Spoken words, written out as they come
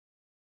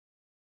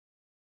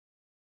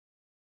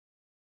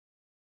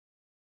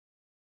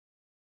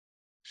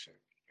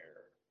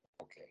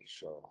Okay,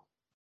 so,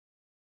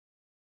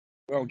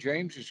 well,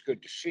 James, it's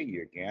good to see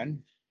you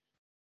again.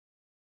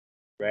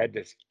 Glad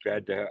to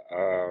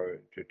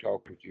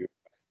talk with you,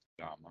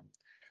 Dama.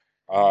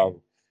 Uh,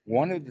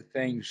 One of the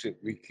things that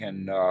we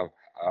can uh,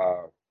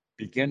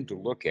 begin to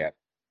look at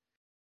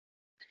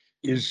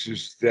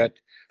is that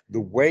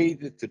the way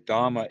that the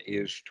Dhamma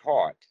is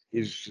taught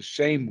is the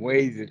same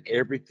way that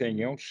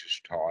everything else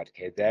is taught,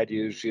 and that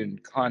is in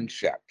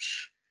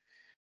concepts.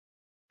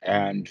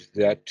 And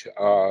that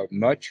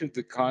much of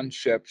the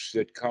concepts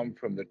that come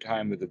from the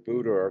time of the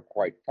Buddha are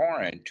quite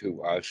foreign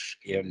to us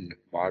in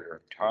modern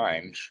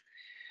times.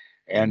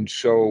 And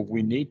so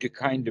we need to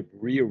kind of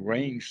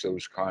rearrange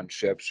those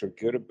concepts or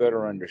get a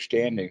better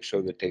understanding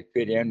so that they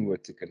fit in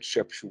with the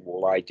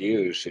conceptual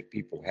ideas that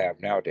people have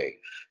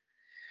nowadays.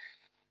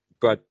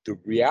 But the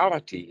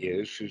reality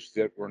is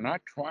that we're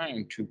not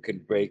trying to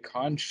convey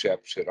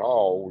concepts at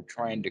all. We're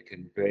trying to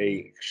convey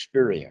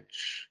experience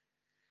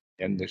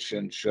in the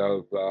sense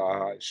of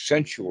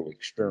sensual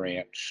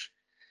experience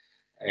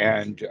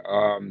and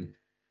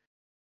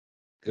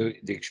the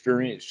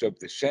experience of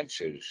the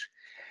senses.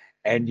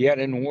 And yet,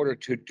 in order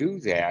to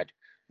do that,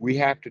 we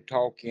have to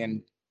talk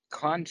in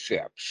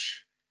concepts,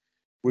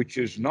 which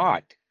is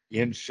not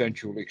in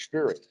sensual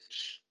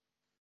experience.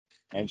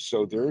 And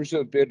so there's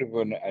a bit of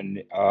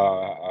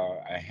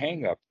a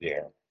hang up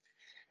there.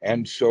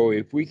 And so,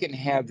 if we can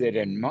have that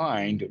in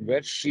mind,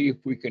 let's see if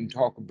we can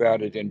talk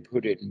about it and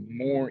put it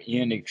more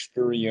in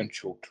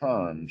experiential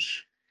terms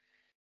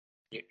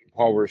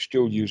while we're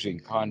still using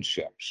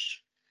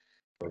concepts.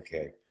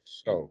 Okay.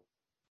 So,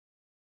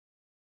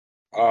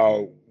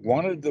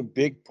 one of the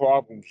big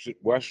problems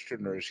that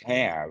Westerners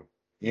have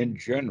in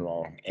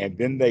general, and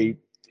then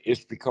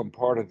it's become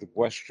part of the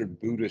Western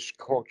Buddhist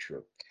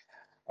culture,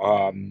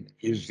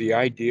 is the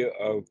idea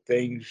of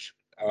things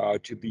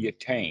to be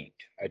attained,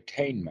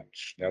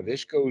 attainments. Now,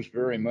 this goes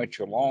very much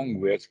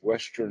along with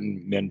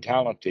Western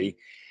mentality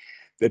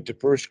that the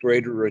first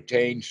grader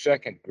attains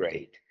second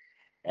grade,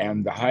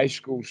 and the high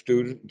school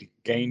student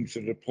gains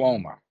a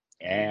diploma,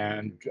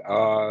 and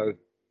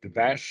the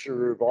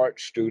Bachelor of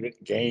Arts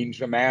student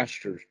gains a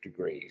master's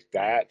degree.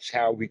 That's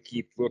how we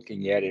keep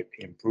looking at it,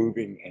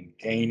 improving and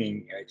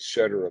gaining,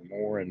 etc.,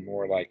 more and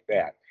more like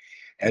that.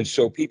 And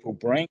so people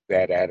bring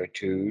that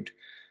attitude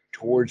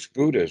towards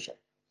Buddhism.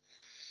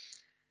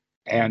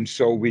 And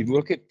so we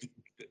look at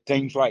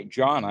things like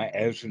jhana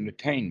as an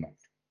attainment,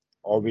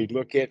 or we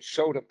look at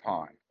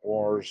sotapan,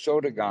 or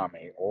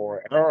sotagami,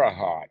 or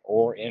arahat,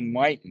 or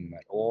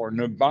enlightenment, or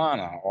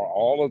nirvana, or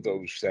all of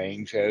those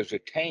things as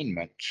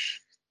attainments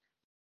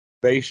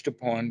based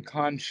upon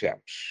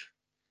concepts,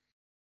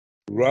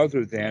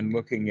 rather than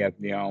looking at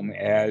them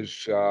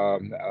as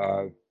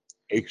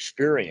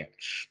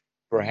experience,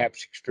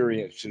 perhaps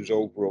experiences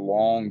over a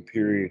long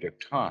period of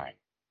time.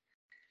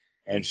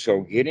 And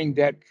so getting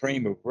that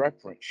frame of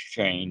reference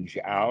change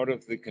out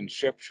of the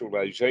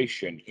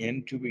conceptualization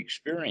into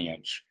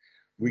experience,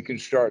 we can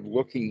start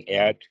looking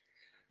at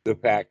the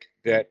fact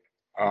that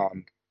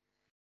um,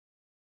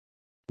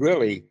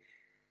 really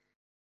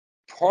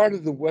part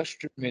of the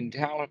Western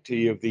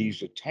mentality of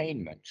these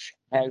attainments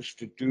has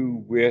to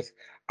do with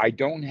I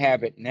don't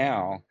have it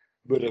now,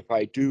 but if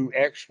I do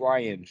X, Y,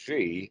 and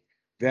Z,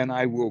 then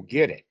I will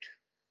get it.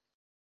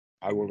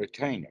 I will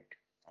attain it.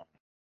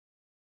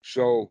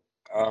 So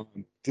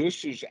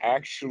this is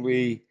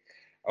actually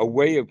a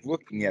way of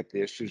looking at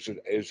this is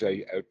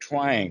a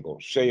triangle,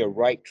 say a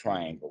right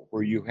triangle,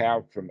 where you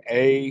have from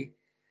A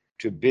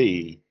to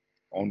B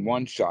on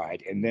one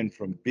side, and then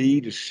from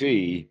B to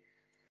C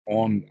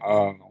on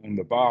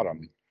the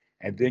bottom,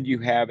 and then you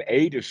have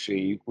A to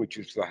C, which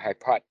is the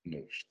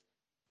hypotenuse,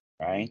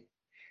 right?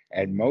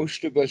 And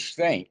most of us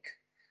think,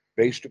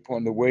 based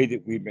upon the way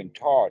that we've been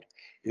taught,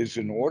 is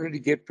in order to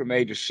get from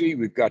A to C,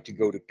 we've got to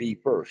go to B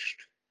first.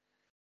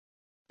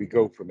 We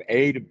go from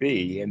A to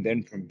B and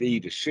then from B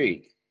to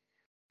C.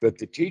 But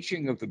the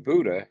teaching of the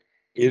Buddha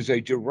is a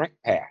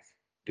direct path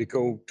to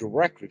go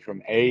directly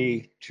from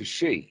A to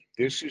C.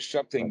 This is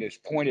something that's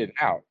pointed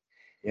out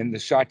in the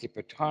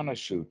Satipatthana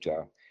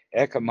Sutta,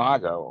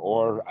 Ekamaga,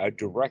 or a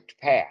direct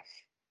path.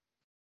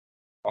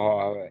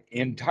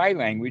 In Thai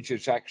language,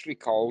 it's actually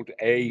called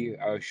a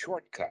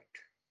shortcut.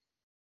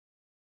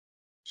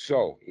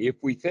 So if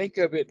we think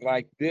of it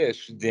like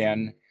this,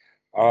 then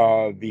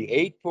the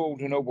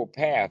Eightfold Noble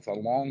Path,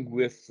 along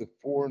with the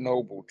Four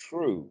Noble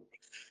Truths,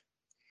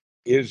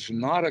 is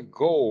not a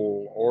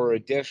goal or a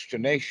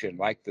destination.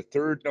 Like the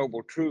Third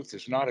Noble Truth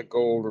is not a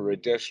goal or a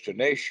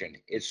destination.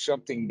 It's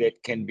something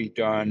that can be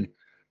done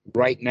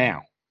right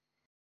now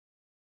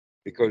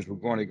because we're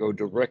going to go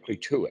directly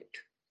to it.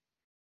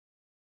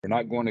 We're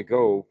not going to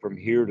go from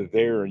here to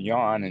there and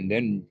yon and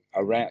then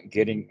around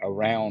getting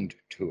around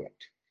to it.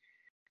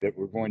 That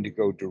we're going to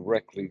go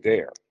directly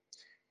there.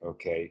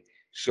 Okay.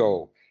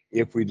 So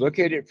if we look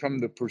at it from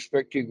the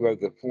perspective of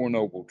the Four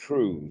Noble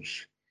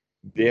Truths,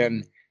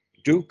 then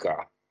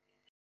dukkha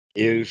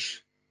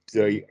is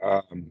the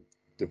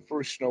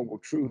first noble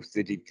truth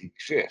that it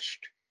exists.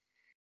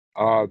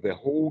 The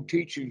whole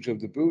teachings of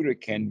the Buddha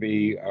can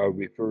be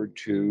referred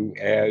to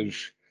as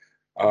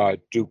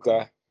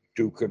dukkha,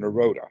 dukkha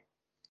nirodha.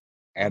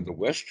 And the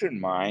Western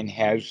mind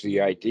has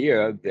the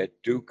idea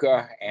that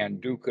dukkha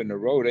and dukkha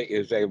nirodha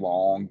is a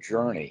long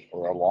journey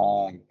or a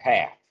long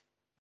path,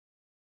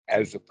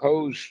 as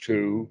opposed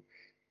to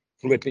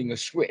flipping a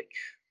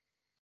switch,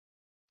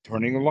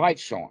 turning the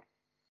lights on,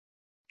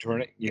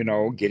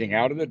 getting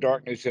out of the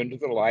darkness into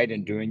the light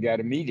and doing that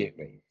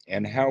immediately.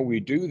 And how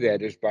we do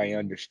that is by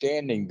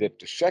understanding that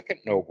the second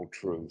noble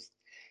truth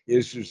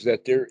is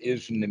that there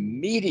is an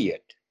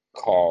immediate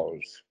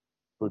cause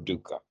for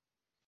dukkha.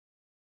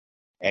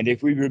 And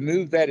if we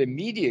remove that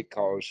immediate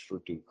cause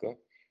for dukkha,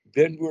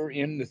 then we're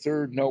in the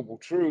third noble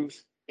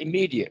truth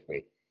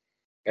immediately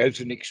as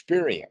an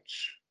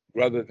experience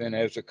rather than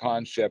as a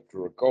concept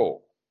or a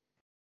goal.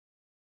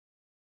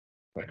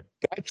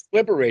 That's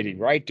liberating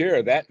right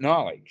there, that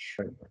knowledge.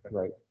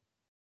 Right.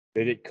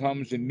 That it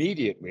comes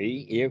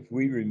immediately if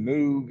we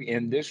remove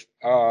in this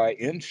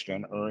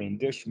instant or in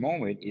this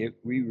moment, if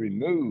we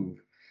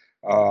remove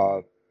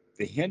the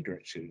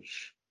hindrances,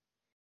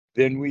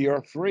 then we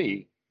are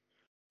free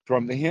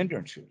from the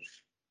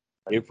hindrances.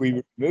 If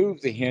we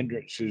remove the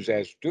hindrances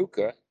as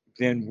dukkha,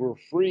 then we're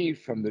free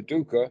from the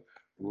dukkha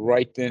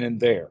right then and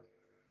there.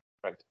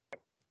 Right.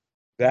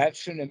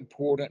 That's an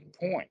important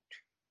point.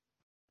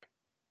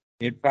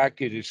 In fact,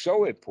 it is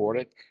so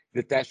important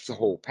that that's the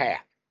whole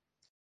path.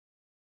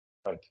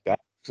 Right.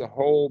 That's the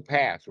whole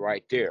path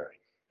right there,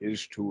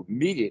 is to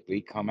immediately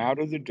come out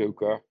of the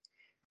dukkha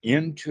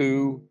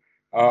into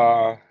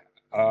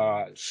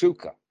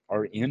sukha,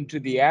 or into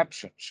the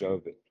absence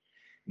of it.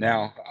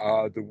 Now,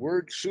 the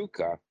word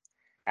sukha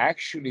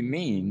actually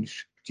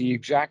means the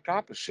exact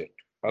opposite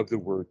of the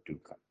word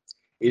dukkha.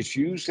 It's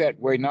used that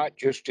way not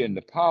just in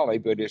the Pali,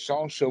 but it's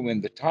also in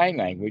the Thai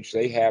language.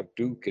 They have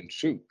duk and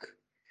suk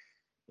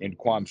in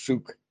Kwam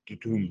Suk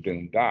Tum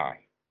Dum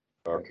Dai.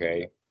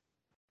 Okay.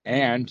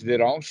 And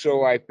that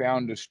also I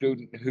found a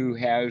student who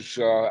has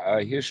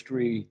a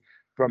history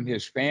from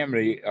his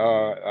family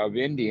of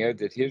India,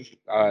 that his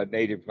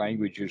native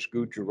language is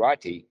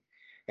Gujarati.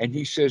 And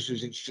he says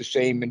it's the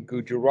same in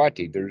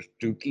Gujarati. There's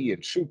Duki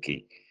and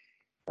Suki,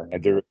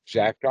 and they're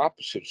exact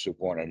opposites of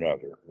one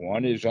another.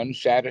 One is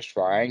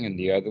unsatisfying and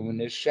the other one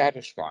is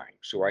satisfying.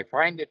 So I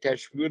find that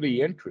that's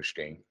really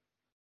interesting,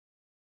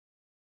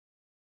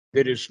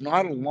 that it's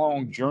not a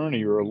long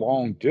journey or a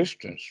long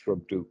distance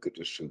from dukkha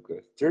to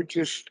sukha. They're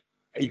just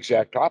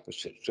exact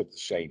opposites of the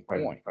same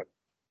point.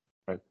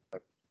 Right.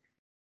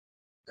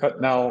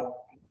 Now,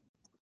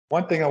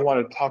 one thing I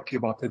want to talk to you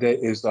about today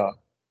is the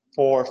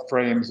 4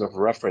 frames of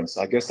reference.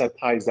 I guess that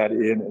ties that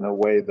in a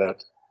way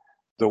that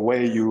the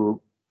way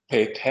you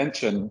pay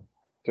attention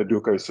to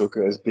dukkha or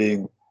sukha is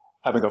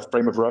having a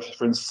frame of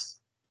reference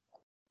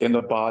in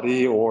the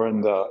body or in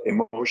the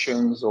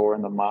emotions or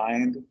in the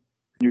mind.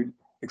 Can you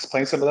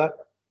explain some of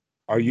that?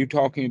 Are you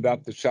talking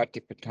about the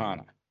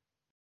Satipatthana?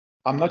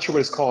 I'm not sure what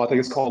it's called. I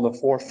think it's called the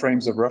 4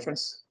 frames of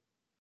reference.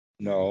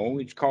 No,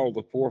 it's called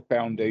the 4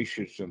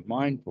 foundations of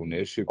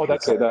mindfulness. Oh,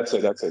 that's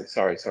it.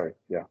 Sorry.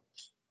 Yeah.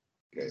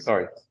 Okay.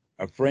 Sorry.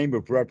 A frame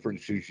of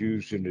reference is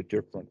used in a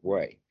different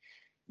way.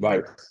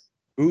 Like Right.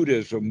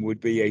 Buddhism would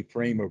be a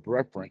frame of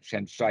reference,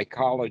 and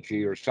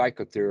psychology or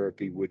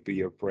psychotherapy would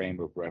be a frame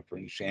of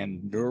reference,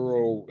 and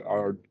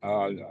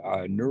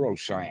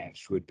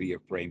neuroscience would be a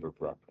frame of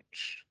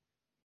reference.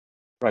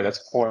 Right.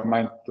 That's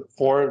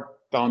 4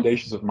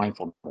 foundations of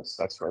mindfulness.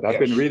 That's right. I've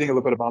been Yes. reading a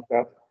little bit about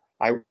that.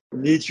 I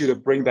need you to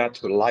bring that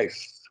to life.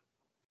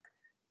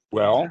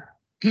 Well,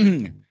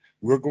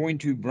 we're going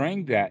to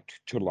bring that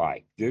to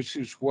life. This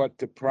is what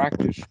the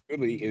practice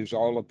really is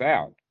all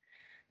about,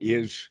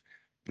 is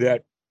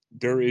that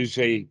there is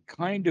a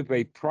kind of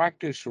a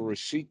practice or a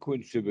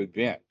sequence of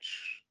events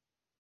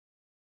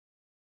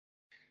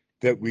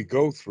that we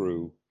go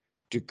through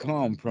to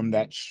come from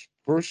that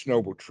first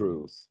noble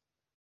truth,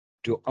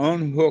 to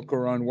unhook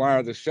or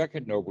unwire the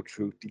second noble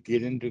truth, to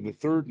get into the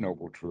third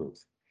noble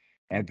truth.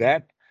 And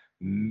that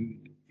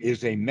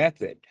is a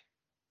method,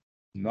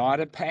 not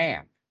a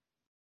path.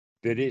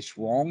 That it's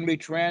wrongly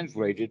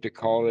translated to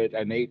call it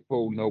an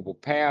Eightfold Noble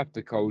Path,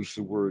 because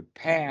the word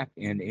path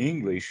in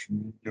English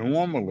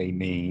normally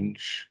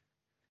means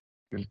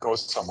It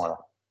goes somewhere.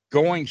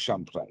 going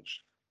someplace,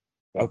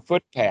 a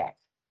footpath,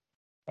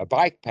 a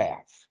bike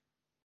path.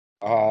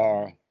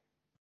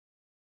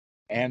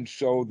 And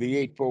so the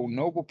Eightfold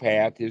Noble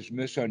Path is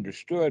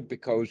misunderstood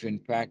because, in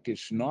fact,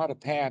 it's not a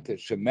path,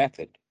 it's a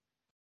method.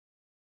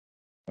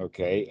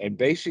 Okay. And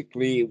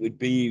basically, it would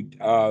be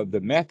the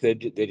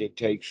method that it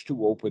takes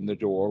to open the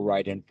door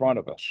right in front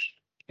of us,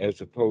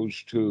 as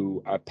opposed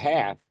to a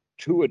path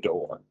to a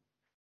door.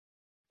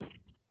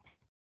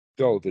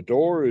 So the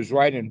door is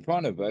right in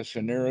front of us,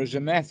 and there is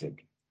a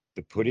method: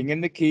 the putting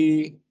in the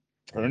key,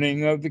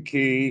 turning of the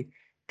key,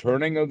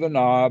 turning of the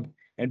knob,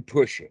 and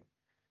pushing.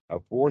 A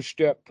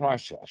 4-step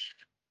process.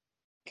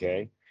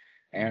 Okay.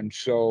 And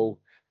so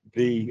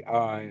the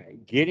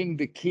getting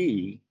the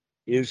key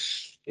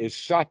is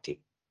sati,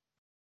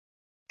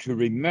 to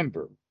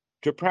remember,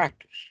 to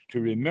practice, to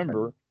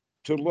remember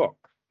to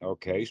look.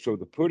 Okay. So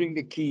the putting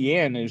the key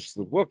in is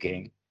the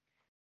looking,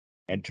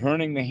 and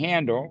turning the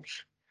handles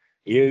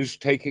is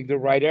taking the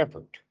right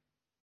effort.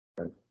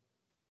 Right.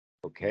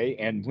 Okay.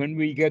 And when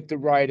we get the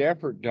right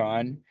effort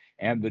done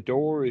and the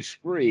door is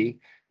free,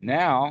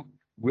 now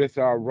with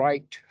our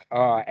right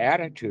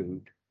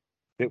attitude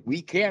that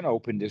we can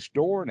open this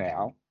door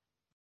now,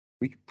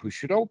 we can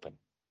push it open.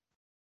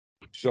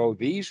 So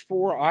these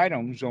four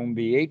items on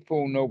the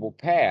Eightfold Noble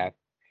Path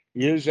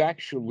is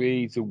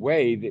actually the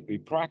way that we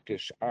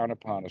practice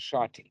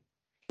Anapanasati.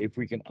 If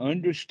we can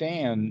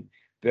understand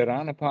that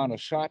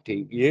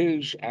Anapanasati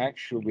is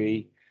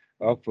actually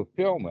a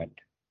fulfillment,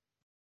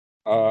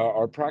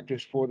 our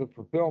practice for the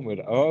fulfillment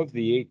of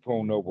the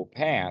Eightfold Noble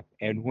Path,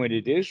 and when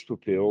it is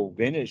fulfilled,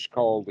 then it's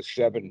called the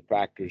seven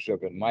factors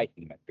of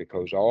enlightenment,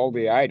 because all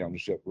the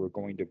items that we're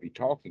going to be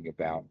talking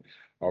about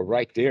are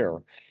right there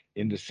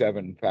in the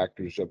seven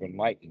factors of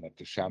enlightenment,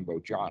 the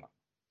Sambhojana.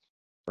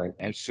 Right.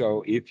 And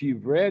so if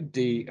you've read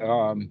the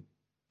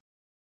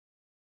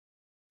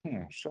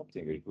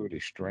something is really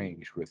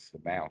strange with the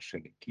mouse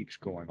and it keeps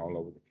going all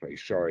over the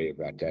place. Sorry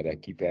about that. I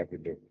keep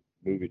having to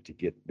move it to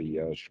get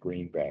the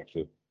screen back.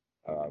 The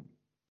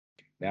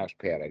mouse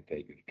pad, I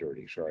think, is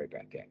dirty. Sorry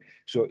about that.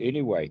 So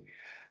anyway,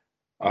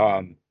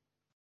 um,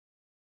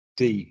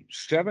 the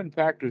seven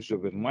factors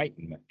of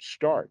enlightenment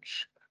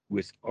starts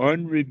with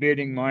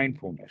unremitting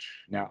mindfulness.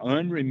 Now,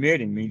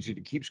 unremitting means that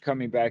it keeps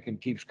coming back and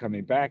keeps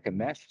coming back,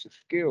 and that's the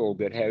skill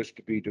that has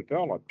to be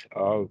developed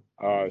of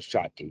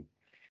sati,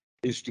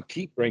 is to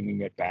keep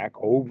bringing it back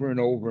over and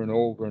over and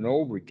over and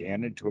over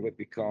again until it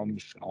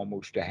becomes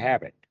almost a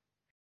habit,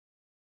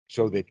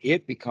 so that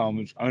it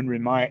becomes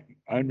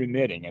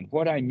unremitting. And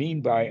what I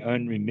mean by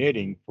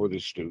unremitting for the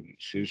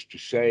students is to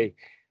say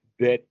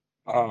that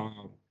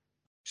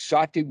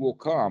sati will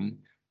come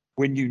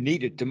when you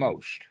need it the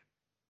most.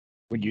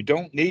 When you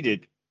don't need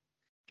it,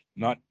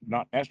 not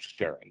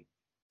necessary.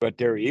 But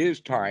there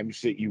is times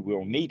that you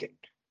will need it.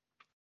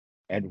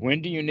 And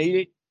when do you need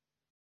it?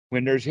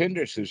 When there's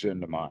hindrances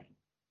in the mind.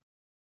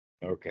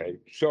 Okay,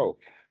 so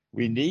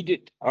we need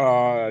it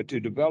to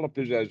develop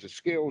it as a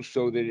skill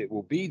so that it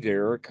will be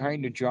there,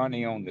 kind of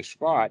Johnny on the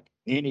spot,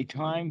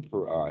 anytime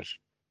for us.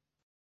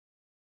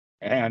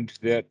 And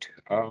that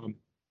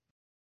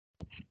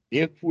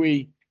if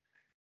we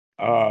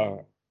uh,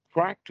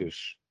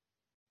 practice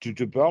to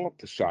develop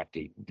the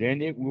sati,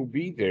 then it will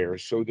be there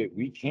so that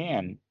we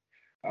can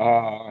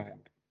uh,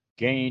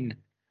 gain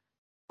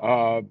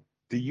uh,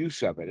 the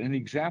use of it. An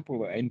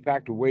example, in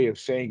fact, a way of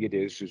saying it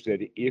is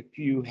that if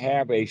you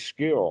have a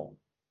skill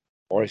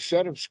or a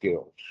set of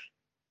skills,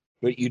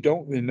 but you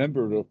don't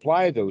remember to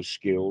apply those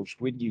skills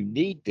when you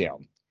need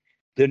them,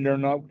 then they're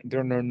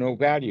no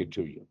value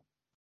to you.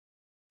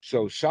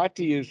 So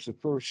sati is the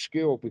first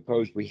skill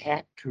because we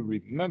have to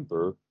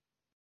remember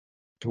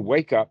to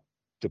wake up,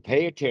 to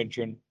pay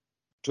attention,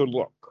 to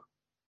look.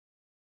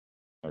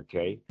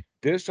 Okay.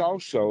 This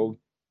also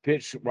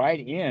fits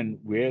right in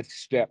with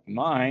step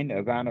 9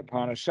 of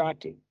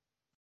Anapanasati,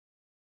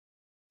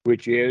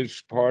 which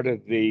is part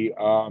of the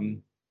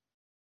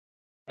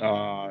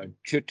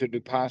Chitta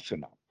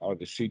Nupassana or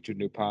the Sita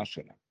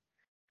Nupassana.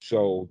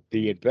 So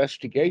the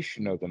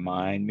investigation of the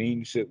mind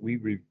means that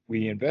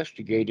we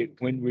investigate it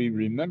when we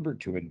remember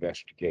to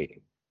investigate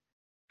it.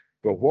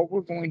 But what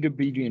we're going to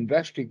be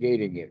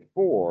investigating it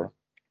for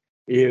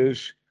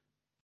is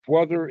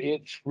whether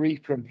it's free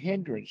from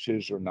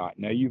hindrances or not.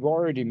 Now, you've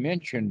already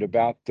mentioned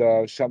about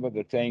some of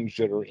the things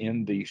that are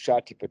in the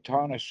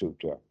Satipatthana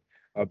Sutta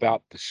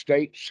about the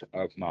states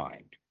of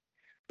mind.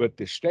 But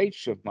the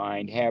states of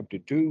mind have to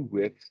do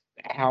with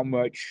how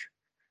much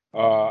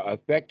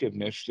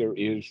effectiveness there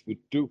is with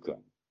dukkha.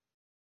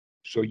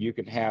 So you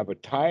can have a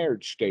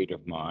tired state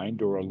of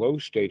mind or a low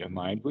state of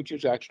mind, which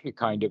is actually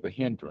kind of a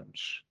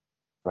hindrance.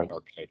 Right.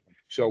 Okay.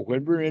 So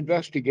when we're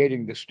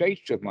investigating the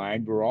states of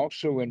mind, we're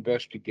also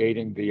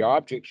investigating the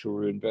objects, or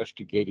we're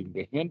investigating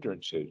the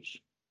hindrances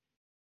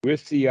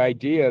with the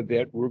idea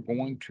that we're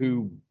going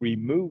to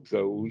remove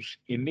those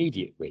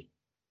immediately,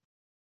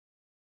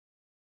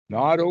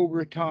 not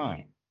over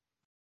time,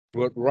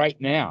 but right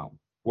now.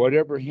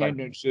 Whatever Right.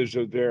 hindrances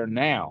are there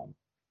now,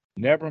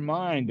 never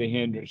mind the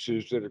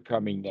hindrances that are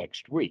coming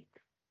next week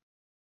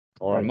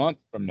or a Right. month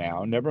from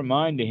now, never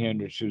mind the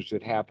hindrances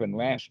that happened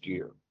last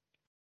year.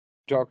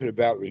 Talking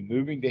about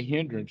removing the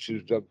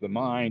hindrances of the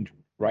mind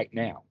right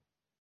now.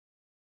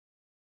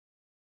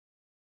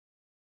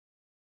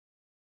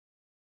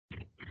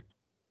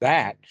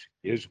 That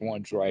is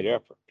one's right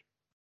effort.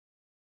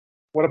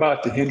 What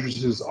about the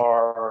hindrances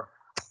are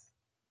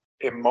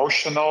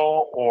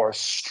emotional or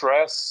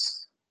stress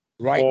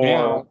Right or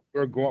now,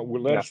 we're going,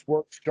 well, yeah,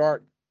 let's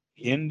start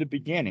in the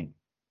beginning,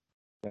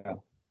 yeah,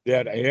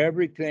 that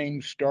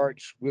everything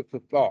starts with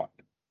the thought.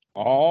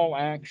 All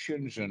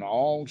actions and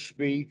all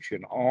speech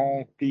and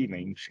all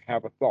feelings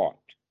have a thought.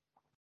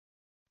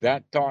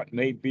 That thought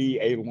may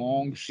be a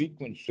long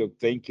sequence of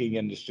thinking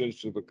in the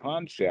sense of a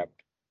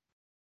concept,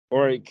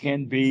 or it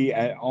can be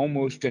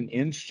almost an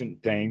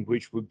instant thing,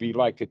 which would be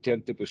like a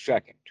tenth of a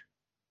second.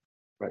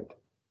 right.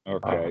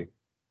 Okay.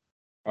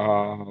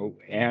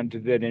 And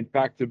that in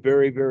fact, the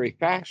very, very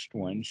fast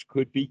ones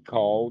could be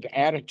called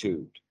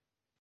attitude.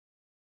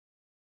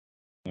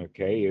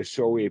 Okay,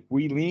 so if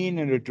we lean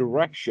in a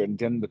direction,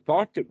 then the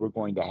thought that we're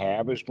going to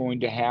have is going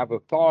to have a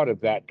thought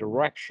of that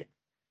direction.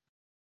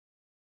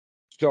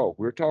 So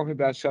we're talking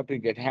about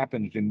something that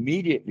happens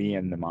immediately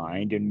in the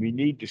mind, and we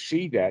need to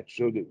see that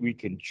so that we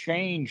can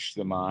change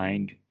the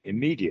mind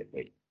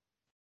immediately.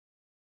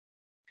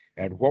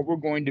 And what we're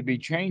going to be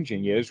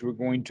changing is we're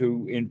going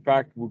to, in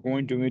fact, we're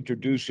going to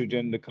introduce it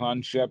in the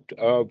concept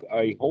of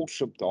a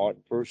wholesome thought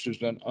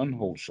versus an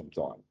unwholesome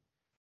thought.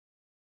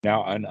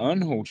 Now, an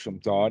unwholesome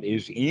thought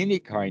is any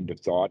kind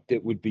of thought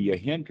that would be a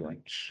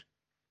hindrance.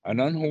 An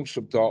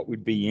unwholesome thought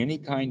would be any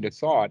kind of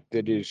thought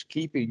that is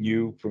keeping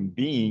you from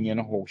being in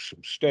a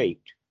wholesome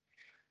state.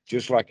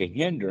 Just like a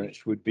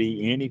hindrance would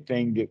be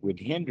anything that would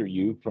hinder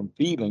you from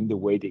feeling the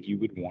way that you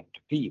would want to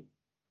feel.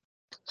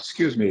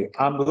 Excuse me,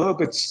 I'm a little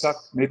bit stuck.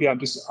 Maybe I'm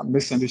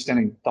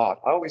misunderstanding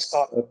thought. I always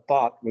thought a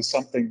thought was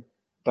something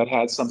that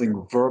had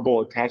something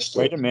verbal attached to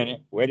Wait a it.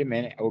 minute, wait a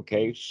minute.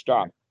 Okay,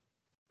 stop.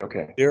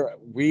 Okay, There,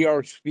 we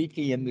are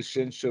speaking in the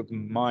sense of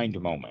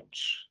mind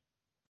moments.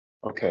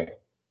 okay,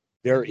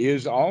 There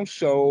is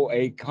also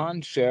a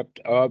concept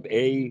of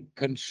a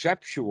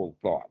conceptual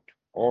thought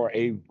or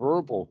a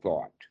verbal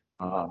thought.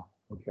 uh,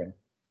 okay,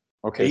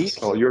 okay.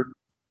 So These you're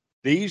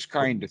these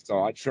kind of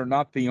thoughts are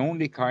not the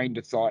only kind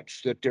of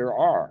thoughts that there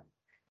are.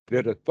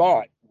 That a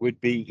thought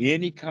would be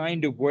any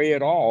kind of way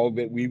at all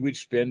that we would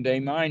spend a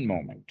mind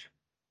moment,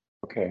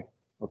 okay,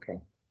 okay,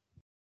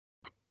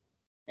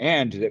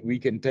 and that we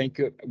can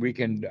we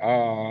can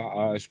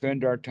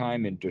spend our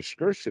time in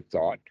discursive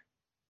thought.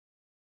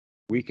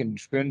 We can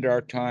spend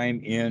our time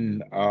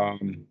in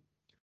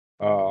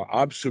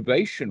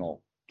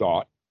observational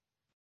thought,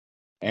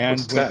 what's and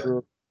when that?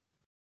 you're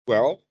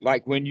well,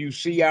 like when you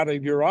see out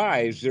of your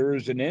eyes, there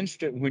is an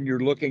instant when you're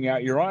looking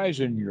out your eyes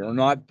and you're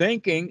not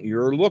thinking,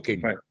 you're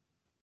looking. Right,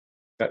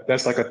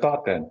 that's like a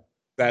thought then.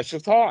 That's a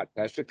thought.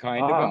 That's a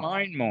kind of a Ah,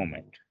 mind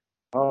moment.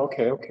 oh,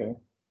 okay, okay,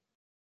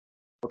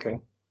 okay,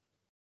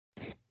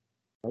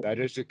 That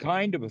is a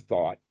kind of a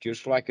thought,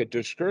 just like a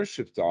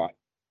discursive thought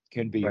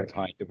can be a right,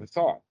 kind of a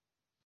thought.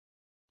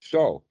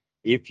 So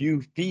if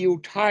you feel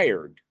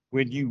tired,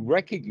 when you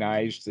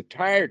recognize the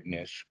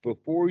tiredness,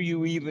 before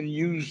you even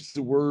use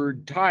the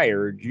word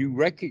tired, you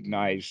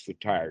recognize the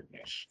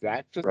tiredness.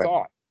 That's a right,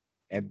 thought.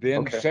 And then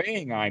okay,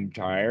 saying I'm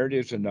tired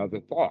is another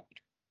thought.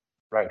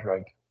 right,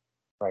 right,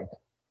 right,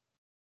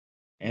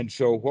 And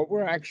so what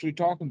we're actually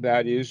talking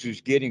about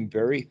is getting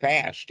very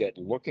fast at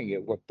looking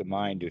at what the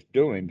mind is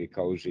doing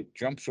because it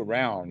jumps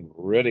around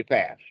really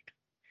fast.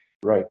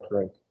 right,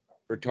 right,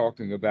 We're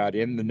talking about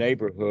in the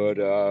neighborhood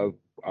of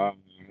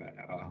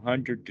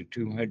 100 to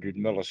 200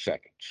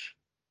 milliseconds,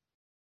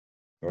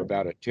 or right,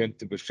 about a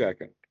tenth of a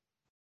second,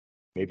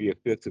 maybe a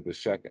fifth of a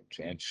second.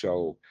 And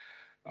so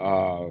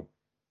uh,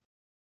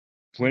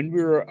 when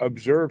we're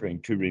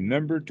observing, to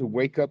remember to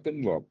wake up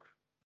and look,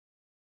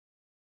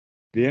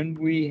 then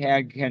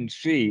can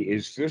see,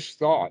 is this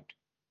thought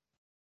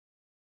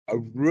a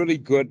really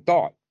good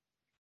thought?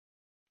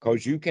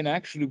 Because you can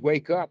actually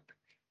wake up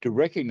to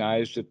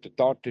recognize that the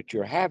thought that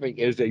you're having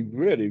is a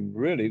really,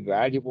 really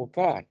valuable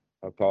thought,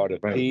 a thought of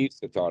right, peace,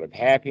 a thought of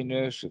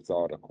happiness, a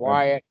thought of right,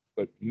 quiet.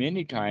 But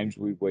many times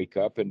we wake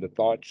up and the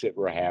thoughts that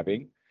we're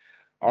having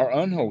are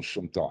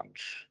unwholesome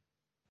thoughts,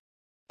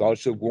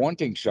 thoughts of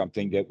wanting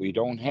something that we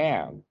don't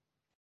have,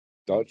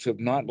 thoughts of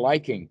not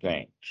liking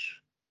things,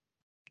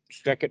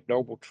 second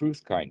noble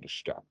truth kind of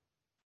stuff.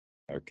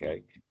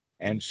 Okay.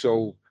 And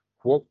so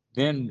what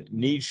then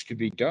needs to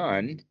be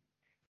done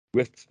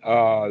with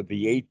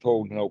the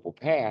Eightfold Noble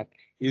Path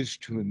is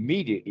to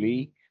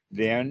immediately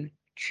then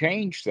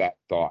change that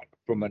thought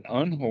from an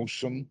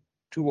unwholesome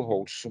to a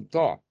wholesome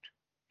thought.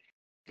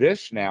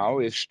 This now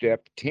is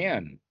step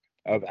 10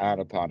 of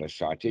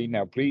Anapanasati.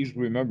 Now, please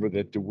remember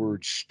that the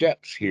word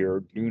steps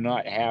here do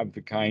not have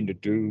the kind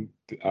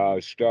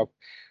of stuff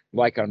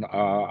like an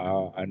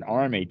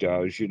army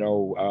does,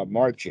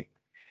 marching,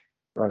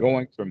 right,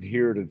 going from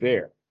here to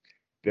there.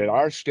 That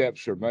our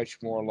steps are much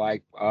more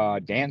like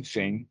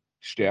dancing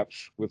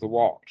steps with a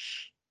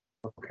waltz.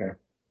 okay,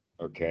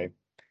 Okay.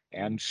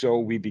 And so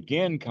we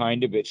begin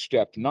kind of at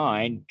step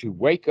 9 to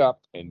wake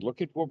up and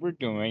look at what we're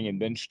doing,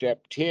 and then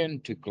step 10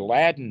 to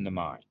gladden the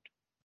mind.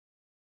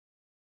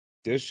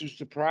 This is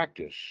the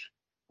practice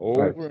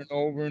right, over and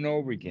over and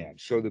over again.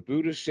 So the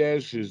Buddha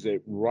says is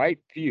that right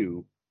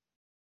view,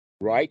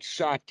 right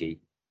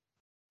sati,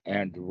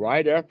 and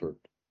right effort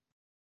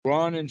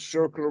run and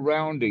circle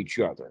around each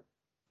other.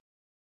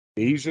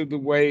 These are the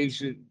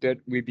ways that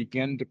we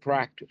begin to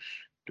practice,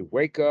 to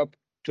wake up,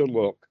 to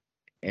look,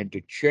 and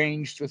to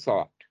change the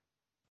thought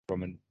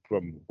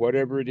from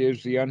whatever it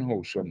is, the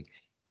unwholesome,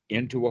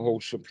 into a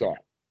wholesome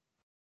thought.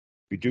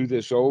 We do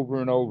this over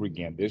and over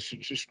again. This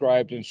is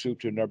described in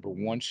Sutra number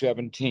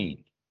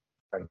 117.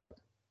 right,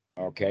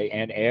 Okay.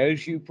 And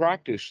as you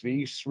practice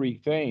these three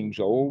things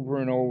over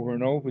and over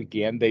and over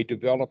again, they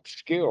develop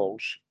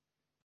skills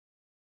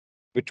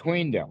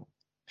between them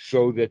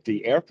so that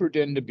the effort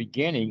in the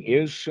beginning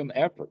is some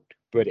effort.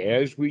 But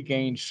as we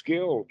gain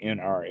skill in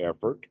our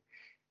effort,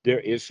 there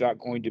is not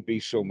going to be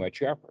so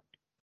much effort.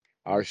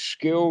 Our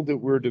skill that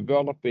we're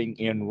developing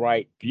in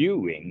right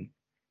viewing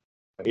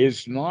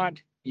is not.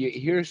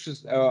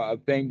 Here's a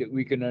thing that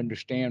we can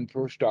understand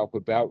first off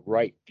about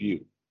right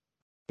view.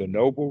 The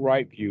noble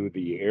right view,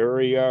 the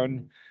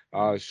Aryan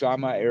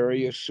Sama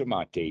Arya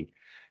Samati,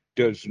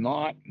 does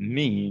not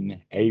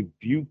mean a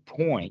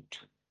viewpoint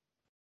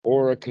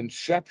or a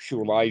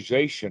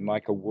conceptualization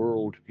like a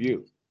world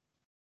view.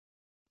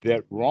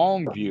 That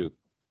wrong view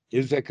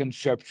is a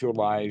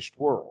conceptualized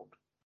world,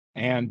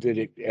 and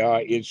that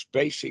its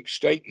basic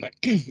statement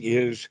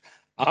is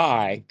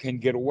I can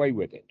get away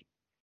with it.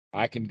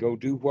 I can go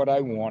do what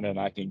I want, and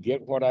I can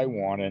get what I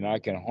want, and I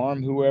can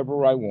harm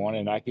whoever I want,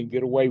 and I can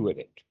get away with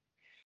it.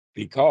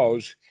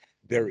 Because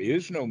there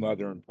is no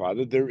mother and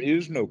father, there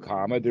is no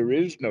karma, there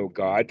is no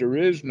God, there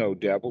is no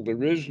devil,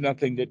 there is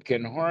nothing that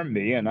can harm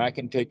me, and I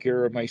can take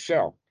care of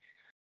myself.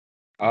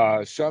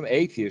 Some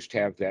atheists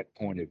have that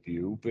point of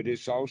view, but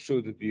it's also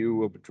the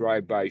view of a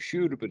drive-by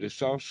shooter, but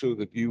it's also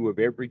the view of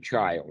every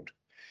child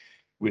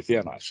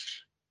within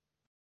us,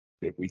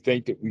 that we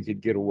think that we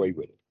could get away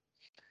with it.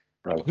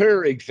 A Right.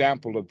 clear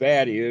example of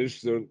that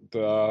is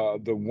the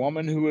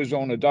woman who is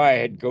on a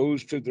diet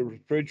goes to the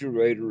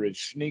refrigerator and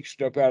sneaks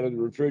stuff out of the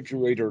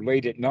refrigerator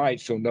late at night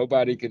so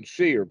nobody can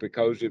see her,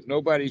 because if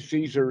nobody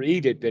sees her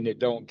eat it, then it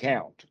don't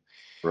count.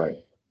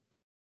 Right.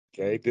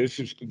 Okay,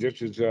 this is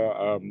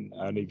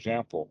an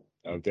example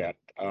of that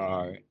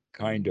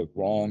kind of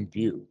wrong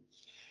view.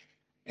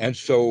 And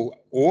so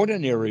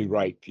ordinary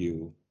right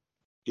view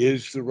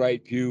is the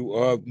right view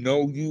of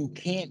no, you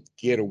can't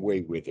get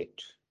away with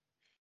it.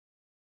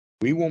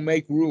 We will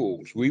make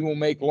rules. We will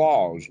make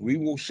laws. We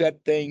will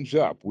set things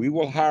up. We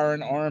will hire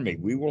an army.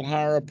 We will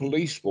hire a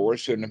police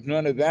force. And if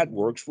none of that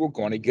works, we're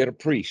going to get a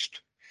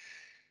priest.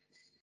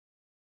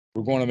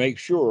 We're going to make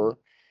sure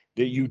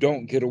that you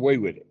don't get away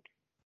with it.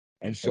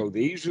 And so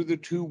these are the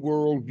two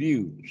world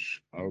views,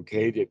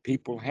 okay, that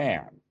people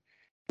have,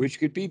 which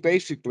could be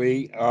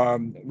basically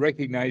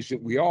recognize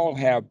that we all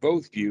have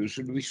both views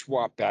and we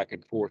swap back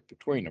and forth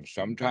between them.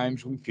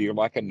 Sometimes we feel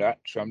like a nut,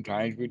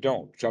 sometimes we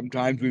don't.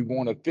 Sometimes we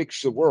want to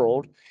fix the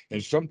world,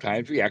 and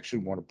sometimes we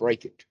actually want to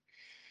break it.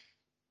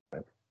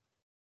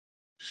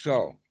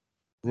 So,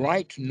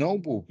 right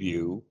noble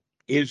view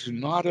is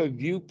not a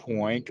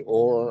viewpoint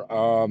or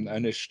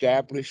an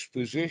established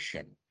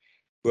position,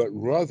 but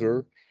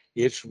rather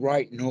it's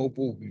right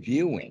noble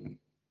viewing,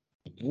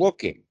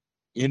 looking,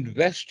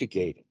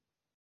 investigating,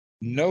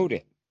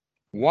 noting,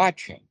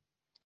 watching.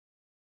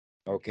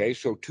 Okay,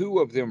 so two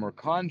of them are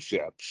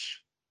concepts,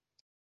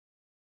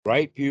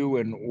 right view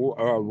and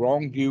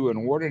wrong view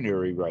and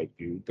ordinary right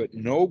view, but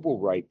noble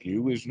right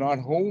view is not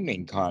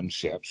holding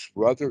concepts,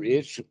 rather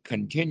it's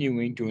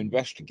continuing to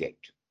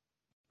investigate.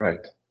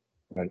 Right.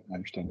 Right. I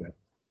understand that.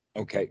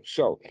 Okay,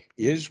 so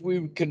as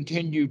we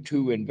continue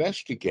to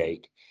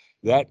investigate,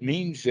 that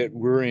means that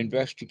we're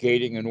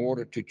investigating in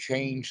order to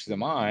change the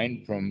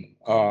mind from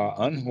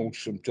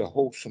unwholesome to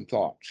wholesome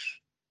thoughts.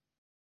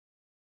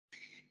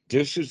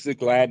 This is the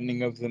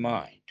gladdening of the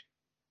mind.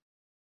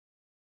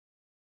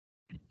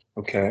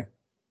 Okay.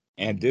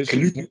 And this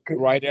Can is you the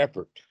right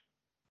effort.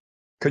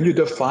 can you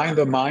define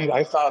the mind?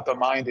 I thought the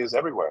mind is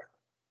everywhere.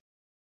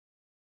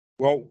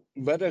 Well,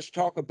 let us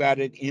talk about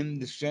it in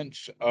the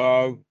sense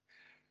of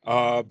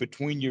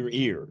between your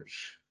ears.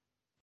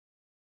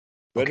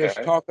 Let us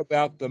Okay. talk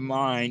about the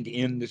mind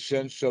in the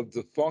sense of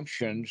the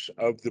functions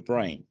of the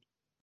brain.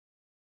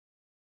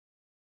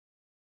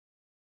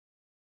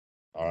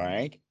 All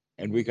right.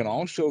 And we can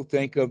also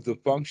think of the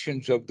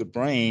functions of the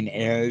brain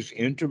as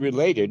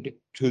interrelated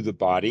to the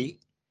body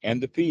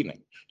and the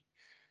feelings,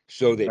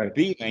 so that Right.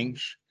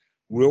 feelings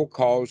will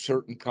cause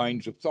certain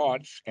kinds of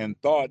thoughts,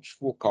 and thoughts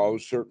will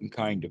cause certain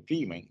kind of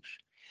feelings,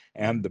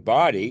 and the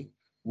body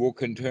will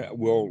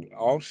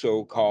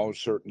also cause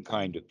certain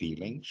kind of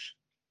feelings,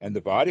 and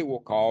the body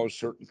will cause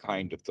certain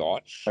kind of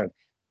thoughts. Right.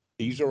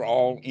 These are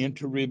all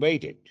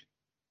interrelated.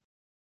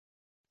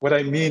 What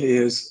I mean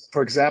is,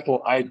 for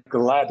example, I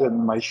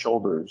gladden my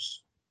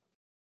shoulders.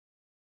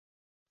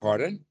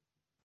 Pardon?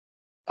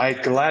 I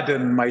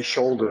gladden my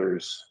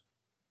shoulders.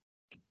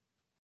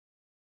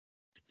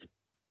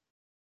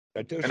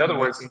 That In doesn't other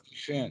make words, any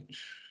sense.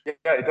 yeah,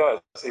 it does.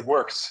 It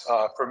works.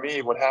 For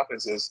me, what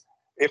happens is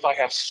if I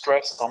have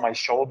stress on my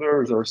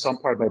shoulders or some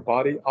part of my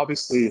body,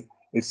 obviously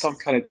it's some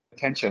kind of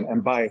tension.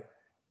 And by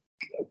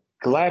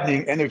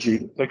gladdening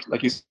energy,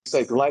 like you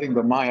say, gladdening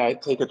the mind, I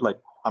take it like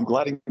I'm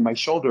gladdening my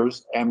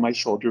shoulders and my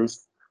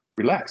shoulders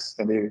relax.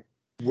 And they,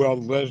 Well,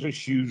 let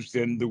us use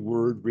then the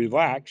word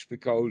relax,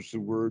 because the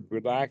word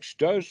relax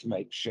does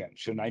make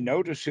sense. And I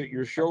notice that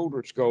your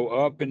shoulders go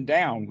up and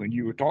down. When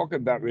you were talking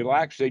about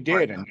relax, they right.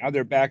 did, and now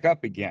they're back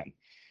up again.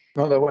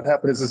 No, no, what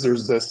happens is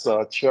there's this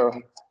chair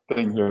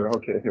thing here.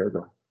 Okay, here we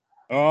go.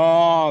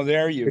 Oh,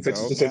 there you It's a,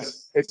 go.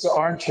 it's an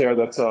armchair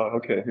that's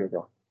okay, here we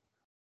go.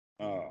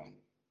 Oh,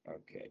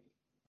 okay.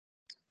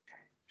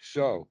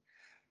 So,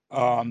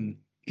 um,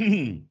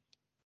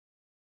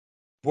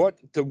 what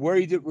the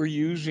way that we're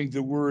using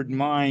the word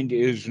mind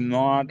is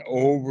not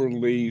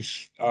overly,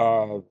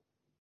 let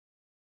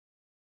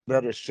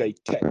us say,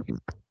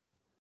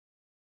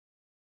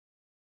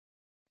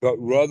 but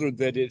rather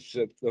that it's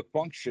the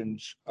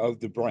functions of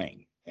the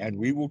brain. And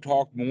we will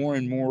talk more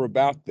and more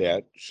about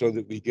that so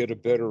that we get a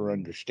better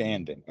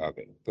understanding of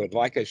it. But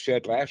like I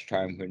said last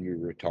time when we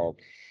were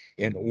talking,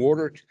 in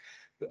order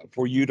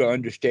for you to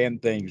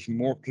understand things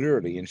more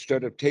clearly,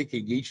 instead of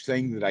taking each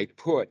thing that I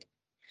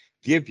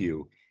give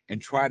you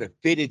and try to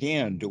fit it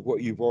into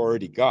what you've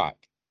already got,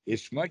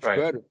 it's much Right.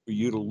 better for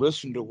you to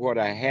listen to what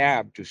I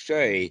have to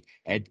say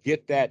and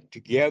get that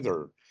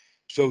together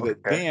so that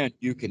Okay. then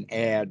you can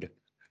add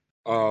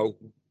uh,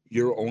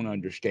 your own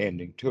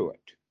understanding to it.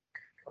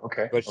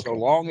 Okay. But so Okay.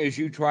 long as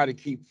you try to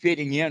keep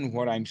fitting in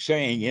what I'm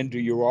saying into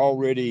your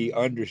already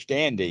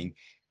understanding,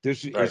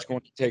 this Right. is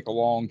going to take a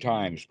long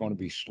time. It's going to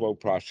be a slow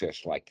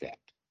process like that.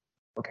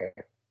 Okay.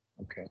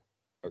 Okay.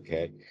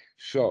 Okay.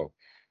 So,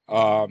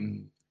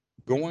 um,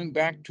 going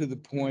back to the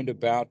point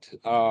about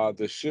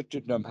the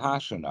Siddha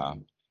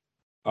Nampasana,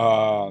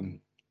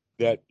 um,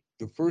 that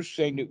the first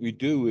thing that we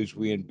do is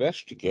we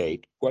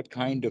investigate what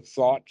kind of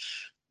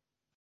thoughts,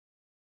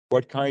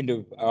 what kind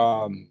of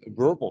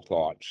verbal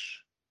thoughts,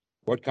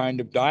 what kind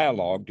of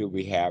dialogue do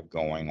we have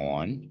going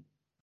on?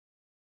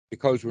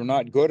 Because we're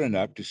not good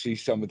enough to see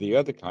some of the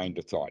other kind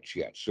of thoughts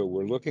yet. So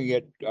we're looking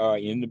at,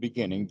 in the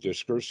beginning,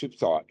 discursive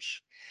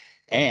thoughts.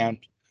 Right. And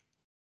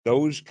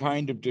those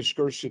kind of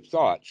discursive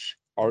thoughts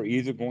are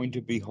either going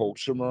to be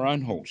wholesome or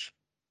unwholesome.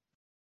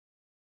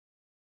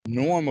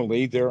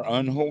 Normally, they're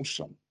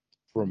unwholesome.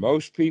 For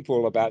most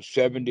people, about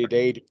 70 to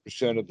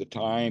 80% of the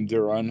time,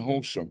 they're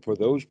unwholesome. For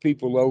those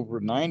people, over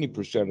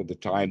 90% of the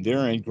time,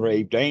 they're in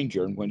grave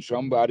danger. And when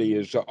somebody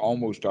is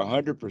almost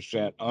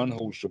 100%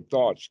 unwholesome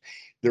thoughts,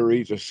 they're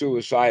either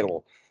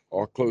suicidal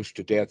or close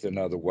to death in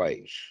other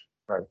ways.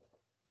 Right.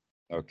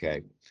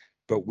 Okay.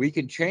 But we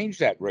can change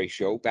that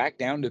ratio back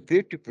down to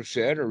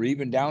 50% or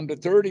even down to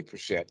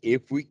 30%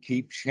 if we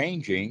keep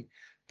changing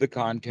the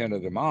content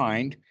of the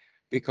mind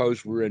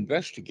because we're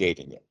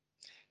investigating it.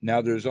 Now,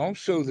 there's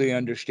also the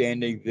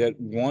understanding that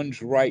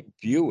one's right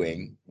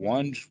viewing,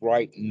 one's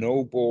right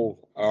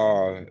noble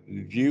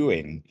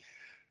viewing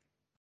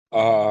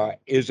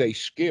is a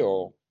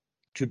skill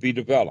to be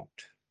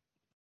developed.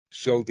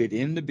 So that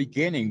in the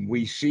beginning,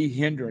 we see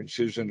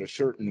hindrances in a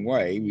certain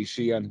way, we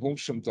see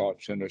unwholesome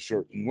thoughts in a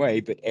certain way,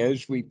 but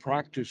as we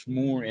practice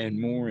more and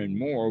more and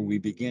more, we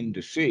begin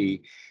to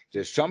see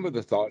that some of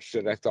the thoughts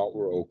that I thought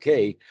were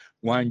okay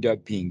wind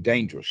up being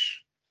dangerous.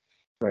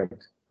 Right.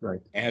 Right.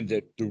 And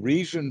that the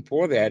reason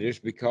for that is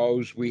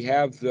because we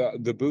have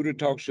the Buddha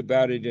talks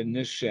about it in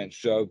this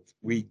sense of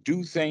we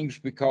do things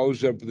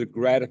because of the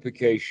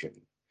gratification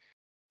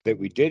that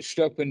we did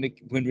stuff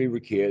when we were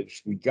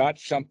kids, we got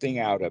something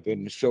out of it,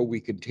 and so we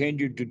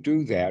continued to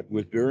do that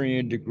with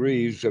varying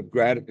degrees of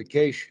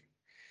gratification.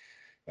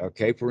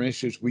 Okay, for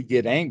instance, we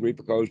get angry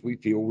because we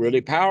feel really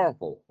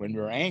powerful when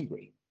we're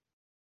angry,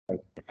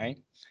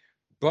 right?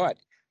 But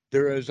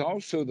there is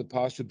also the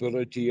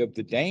possibility of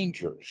the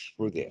dangers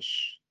for this.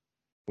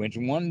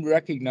 When one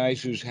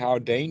recognizes how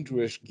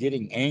dangerous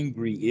getting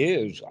angry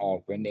is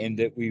often, and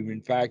that we,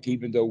 in fact,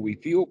 even though we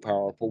feel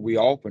powerful, we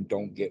often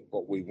don't get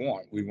what we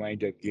want. We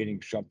wind up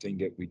getting something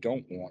that we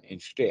don't want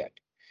instead.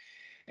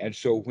 And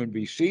so when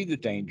we see the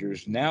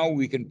dangers, now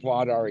we can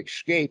plot our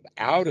escape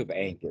out of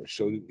anger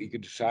so that we can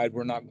decide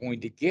we're not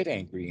going to get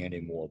angry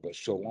anymore. But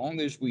so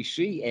long as we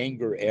see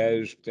anger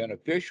as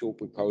beneficial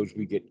because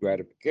we get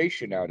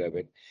gratification out of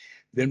it,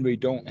 then we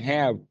don't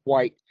have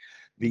quite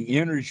the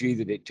energy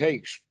that it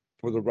takes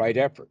for the right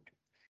effort.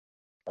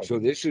 Right. So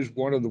this is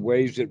one of the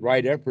ways that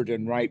right effort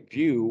and right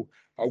view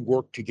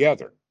work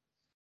together.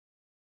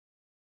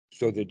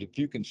 So that if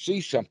you can see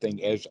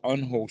something as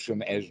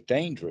unwholesome as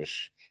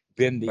dangerous,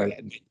 then Right.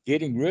 the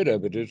getting rid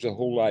of it is a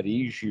whole lot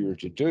easier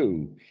to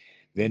do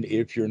than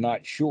if you're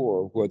not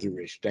sure whether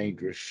it's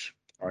dangerous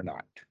or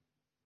not.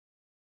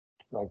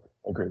 Right.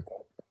 Agreed.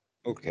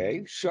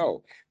 Okay,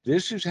 so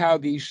this is how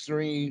these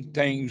three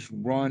things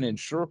run in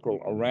circle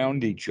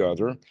around each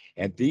other.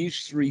 And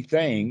these three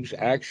things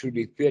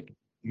actually fit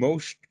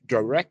most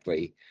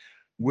directly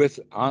with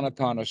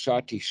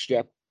Anapanasati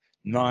step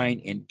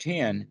 9 and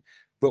 10.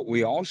 But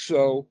we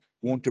also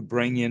want to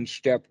bring in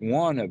step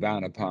 1 of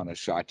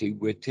Anapanasati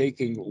with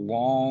taking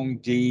long,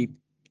 deep,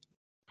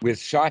 with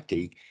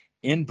sati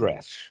in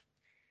breaths.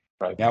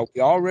 Right. Now,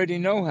 we already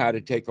know how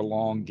to take a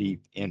long,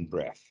 deep in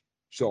breath.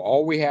 So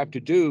all we have to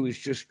do is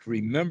just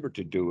remember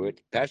to do it.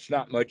 That's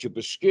not much of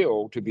a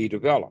skill to be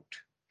developed.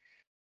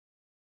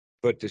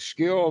 But the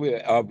skill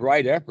of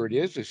right effort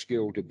is a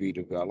skill to be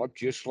developed,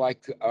 just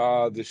like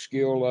the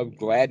skill of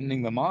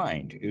gladdening the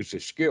mind is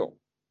a skill.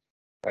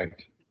 Right.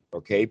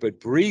 Okay, but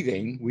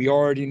breathing, we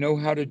already know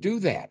how to do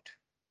that.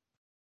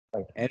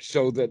 Right. And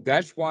so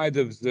that's why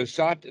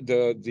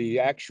the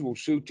actual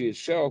sutta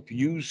itself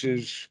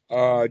uses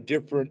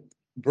different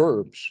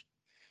verbs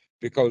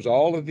because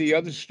all of the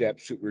other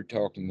steps that we're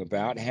talking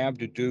about have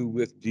to do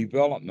with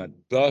development.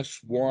 Thus,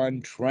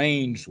 one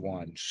trains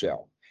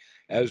oneself,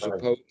 as Right.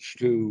 opposed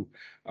to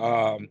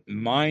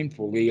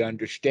mindfully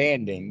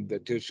understanding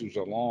that this is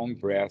a long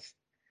breath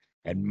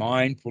and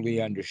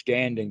mindfully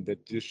understanding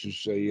that this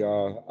is a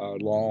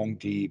long,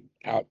 deep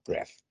out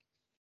breath.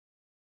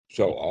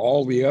 So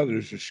all the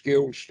others are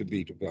skills to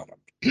be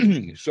developed.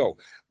 So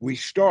we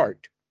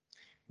start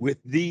with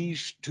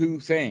these two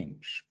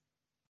things,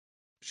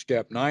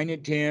 step 9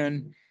 and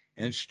 10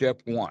 and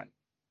step 1,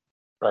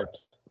 Right.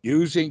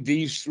 using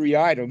these three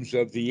items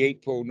of the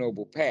Eightfold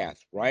Noble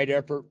Path: right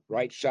effort,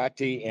 right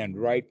sati, and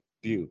right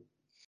view.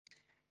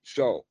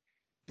 So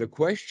the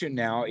question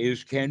now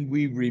is, can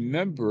we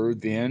remember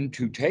then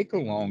to take a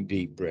long,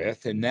 deep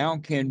breath? And now,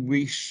 can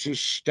we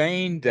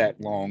sustain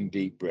that long,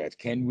 deep breath?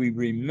 Can we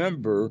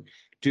remember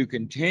to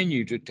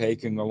continue to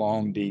taking a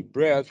long, deep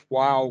breath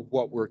while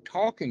what we're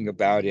talking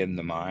about in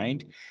the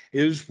mind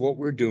is what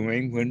we're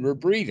doing when we're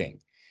breathing?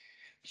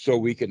 So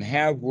we can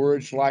have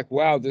words like,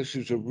 wow, this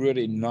is a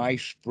really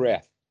nice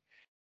breath.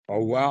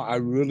 Oh, wow, I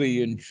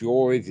really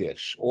enjoy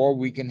this. Or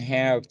we can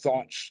have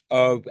thoughts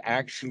of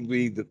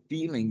actually the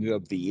feeling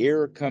of the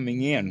air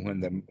coming in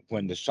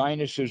when the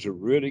sinuses are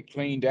really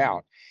cleaned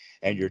out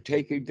and you're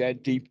taking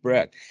that deep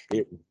breath.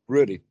 It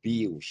really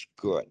feels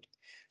good.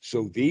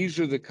 So these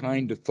are the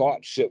kind of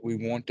thoughts that we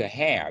want to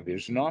have,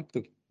 is not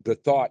the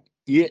thought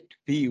it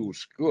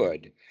feels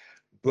good,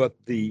 but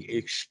the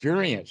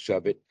experience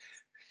of it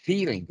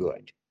feeling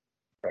good.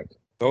 Right.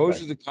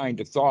 Those Right. are the kind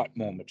of thought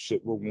moments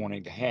that we're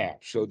wanting to have,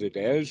 so that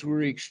as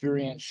we're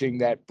experiencing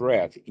that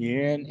breath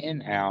in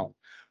and out,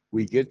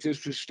 we get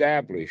this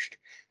established.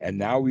 And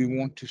now we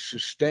want to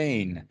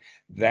sustain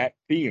that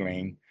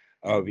feeling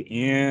of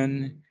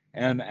in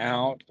and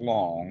out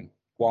long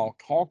while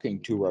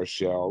talking to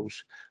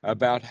ourselves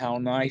about how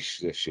nice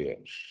this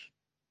is,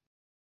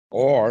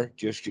 or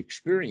just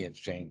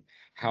experiencing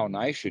how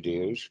nice it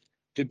is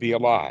to be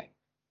alive.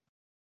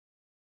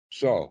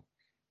 So,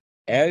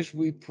 as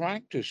we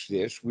practice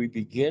this, we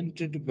begin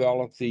to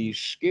develop these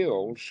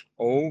skills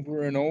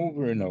over and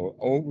over and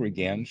over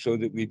again, so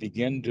that we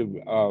begin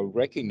to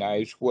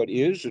recognize what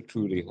is a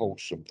truly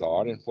wholesome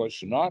thought and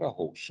what's not a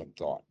wholesome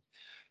thought.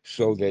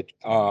 So that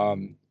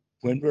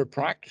when we're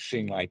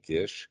practicing like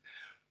this,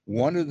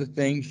 one of the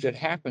things that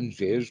happens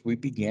is we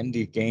begin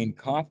to gain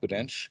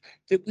confidence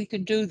that we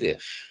can do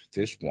this.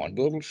 This one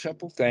little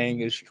simple thing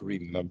is to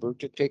remember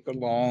to take a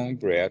long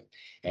breath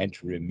and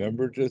to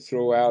remember to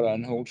throw out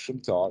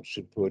unwholesome thoughts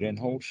and put in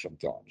wholesome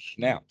thoughts.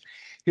 Now,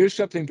 here's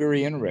something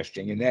very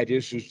interesting, and that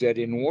is that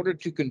in order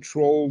to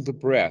control the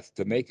breath,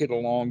 to make it a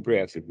long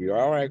breath, if we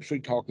are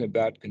actually talking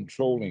about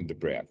controlling the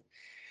breath,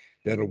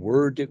 that a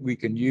word that we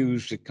can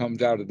use that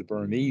comes out of the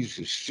Burmese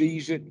is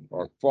seize it,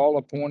 or fall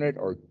upon it,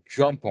 or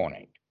jump on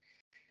it.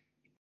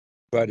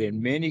 But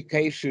in many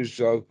cases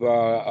of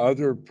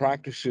other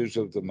practices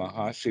of the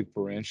Mahasi,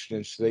 for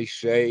instance, they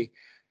say,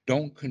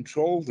 don't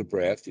control the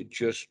breath, it's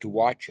just to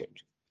watch it.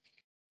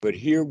 But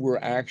here we're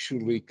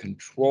actually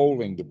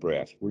controlling the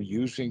breath. We're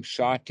using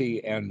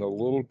sati and a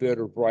little bit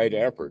of right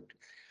effort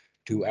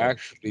to Right.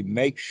 actually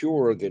make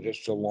sure that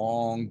it's a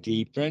long,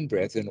 deep in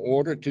breath. In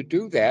order to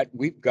do that,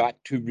 we've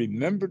got to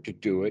remember to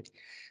do it.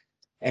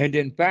 And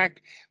in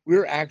fact,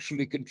 we're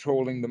actually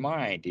controlling the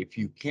mind. If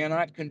you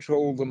cannot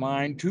control the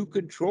mind to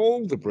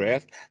control the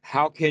breath,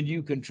 how can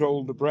you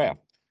control the breath?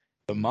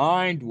 The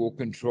mind will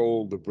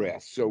control the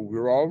breath. So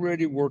we're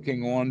already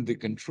working on the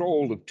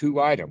control of two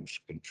items: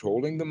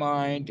 controlling the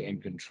mind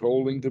and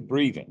controlling the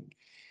breathing,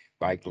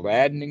 by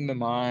gladdening the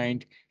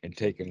mind and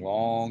taking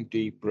long,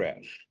 deep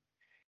breaths,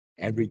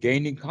 and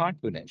regaining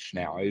confidence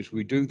now as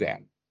we do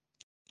that,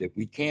 that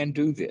we can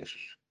do this.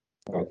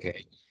 Right.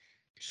 Okay.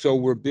 So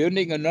we're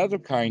building another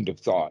kind of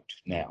thought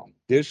now.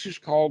 This is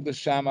called the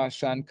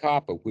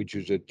Sammasankappa, which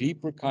is a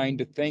deeper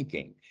kind of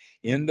thinking.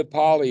 In the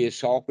Pali,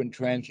 it's often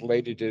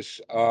translated as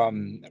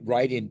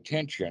right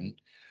intention.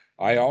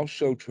 I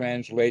also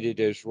translate it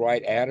as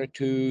right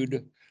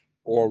attitude,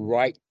 or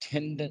right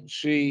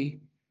tendency,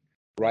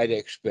 right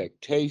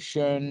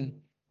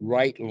expectation,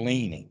 right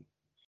leaning.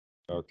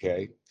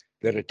 Okay.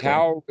 That a Okay.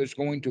 tower is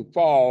going to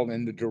fall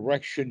in the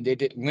direction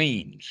that it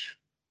leans,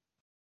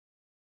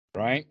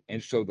 right?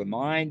 And so the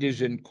mind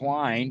is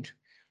inclined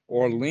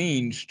or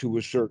leans to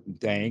a certain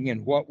thing.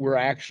 And what we're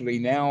actually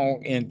now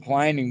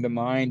inclining the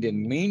mind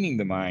and leaning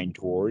the mind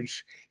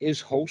towards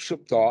is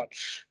wholesome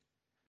thoughts,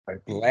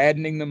 Right.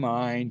 gladdening the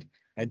mind,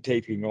 and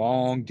taking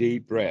long,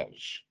 deep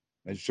breaths.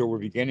 And so we're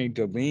beginning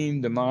to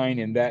lean the mind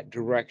in that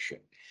direction.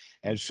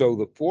 And so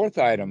the fourth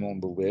item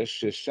on the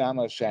list is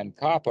sama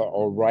sankappa,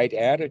 or right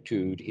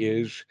attitude,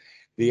 is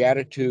the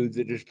attitude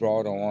that is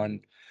brought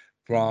on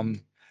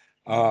from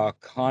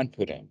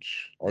confidence,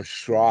 or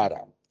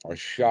strata, or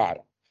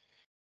shada.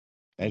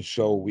 And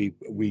so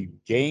we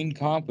gain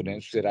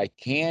confidence that I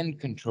can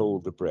control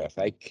the breath.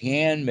 I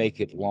can make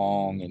it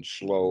long and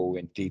slow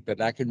and deep, and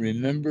I can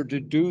remember to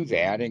do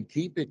that and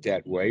keep it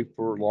that way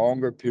for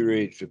longer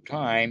periods of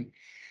time.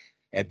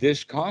 And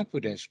this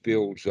confidence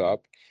builds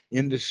up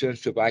in the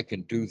sense of, I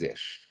can do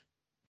this.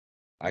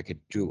 I can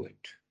do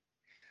it.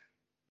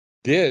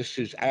 This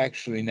is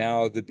actually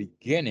now the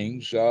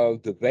beginnings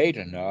of the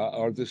Vedana,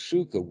 or the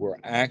Sukha. We're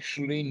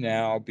actually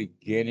now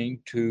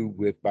beginning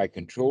to, by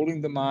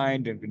controlling the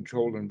mind and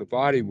controlling the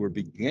body, we're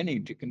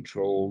beginning to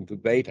control the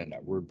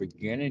Vedana. We're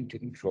beginning to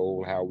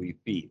control how we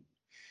feel.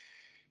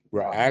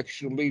 We're Wow.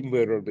 actually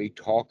literally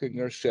talking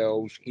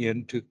ourselves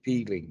into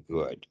feeling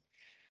good.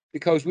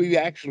 Because we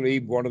actually,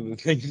 one of the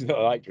things that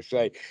I like to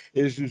say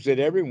is that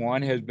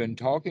everyone has been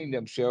talking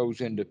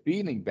themselves into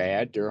feeling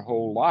bad their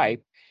whole life.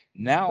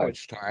 Now Right.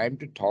 it's time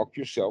to talk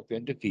yourself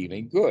into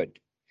feeling good.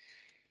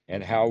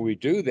 And how we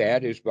do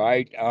that is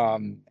by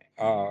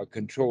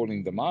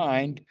controlling the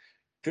mind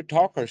to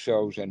talk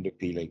ourselves into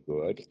feeling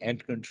good,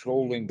 and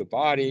controlling the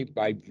body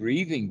by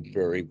breathing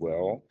very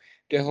well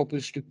to help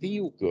us to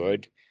feel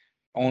good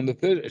on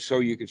the so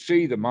you can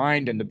see the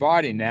mind and the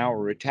body now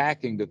are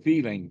attacking the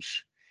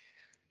feelings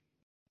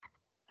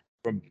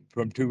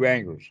from two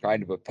angles,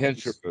 kind of a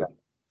pincer Yeah. movement.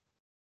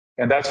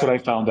 And that's what I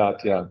found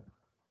out. Yeah.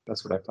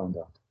 That's what I found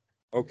out.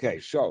 Okay,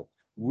 so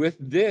with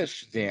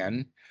this,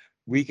 then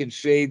we can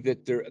say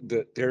that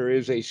there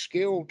is a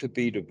skill to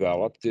be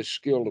developed, this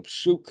skill of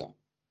sukha,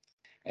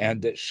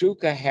 and that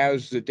sukha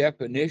has the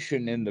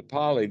definition in the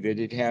Pali that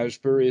it has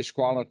various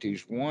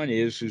qualities. One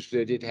is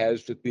that it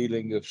has the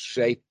feeling of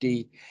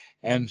safety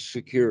and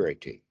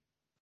security.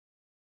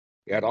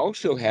 It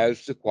also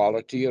has the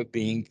quality of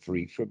being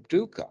free from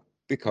dukkha,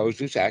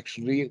 because it's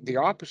actually the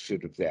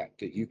opposite of that.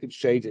 That you could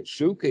say that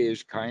sukha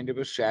is kind of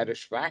a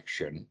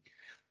satisfaction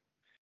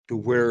to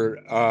where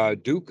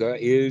dukkha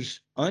is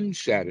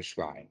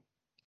unsatisfying.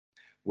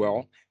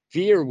 Well,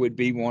 fear would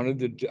be one of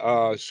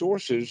the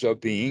sources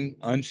of being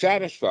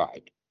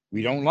unsatisfied.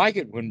 We don't like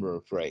it when we're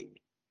afraid,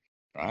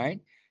 right?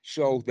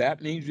 So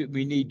that means that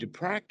we need to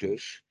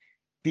practice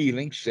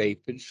feeling safe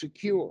and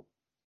secure.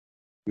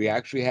 We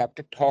actually have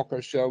to talk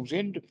ourselves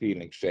into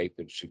feeling safe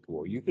and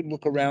secure. You can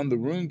look around the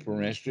room,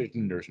 for instance,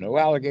 and there's no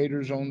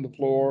alligators on the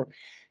floor.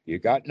 You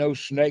got no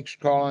snakes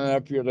crawling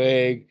up your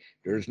leg.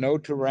 There's no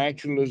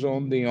tarantulas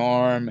on the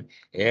arm.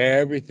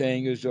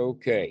 Everything is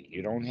okay.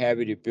 You don't have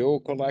any bill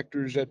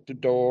collectors at the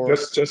door.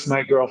 Just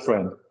my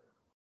girlfriend.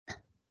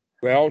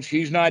 Well,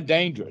 she's not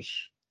dangerous,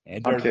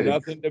 and I'm there's kidding.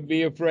 nothing to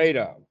be afraid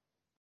of.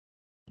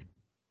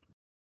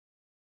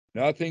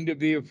 Nothing to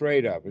be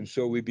afraid of. And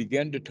so we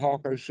begin to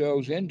talk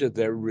ourselves into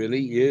there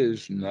really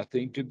is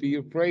nothing to be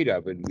afraid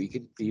of, and we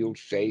can feel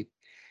safe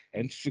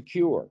and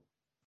secure.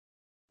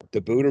 The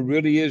Buddha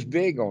really is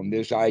big on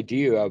this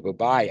idea of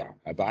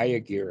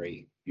abhaya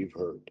giri, you've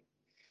heard.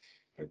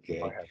 Go Okay.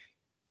 ahead.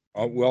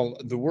 Well,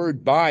 the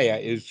word baya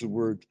is the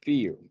word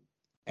fear.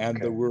 And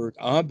the Okay. word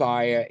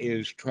abhaya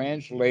is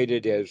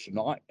translated as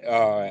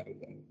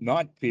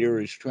not fear,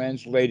 is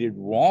translated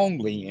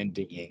wrongly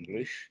into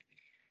English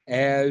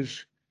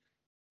as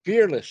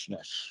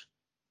fearlessness.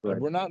 And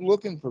Right. we're not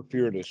looking for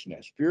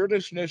fearlessness.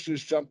 Fearlessness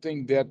is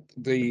something that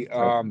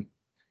Right.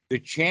 the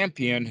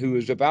champion who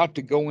is about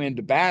to go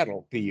into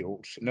battle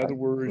feels. In other Right.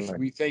 words, Right.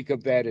 we think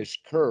of that as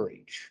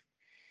courage.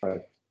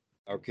 Right.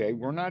 Okay,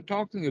 we're not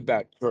talking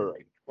about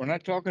courage. We're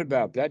not talking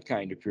about that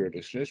kind of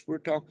fearlessness. We're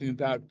talking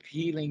about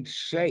feeling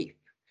safe,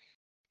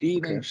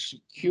 feeling Okay.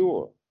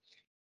 secure.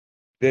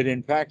 That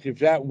in fact, if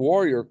that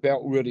warrior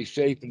felt really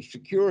safe and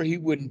secure, he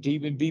wouldn't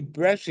even be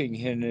dressing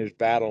in his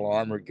battle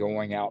armor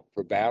going out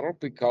for battle,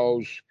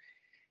 because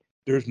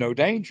there's no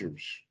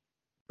dangers.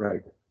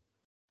 Right.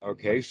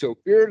 Okay, so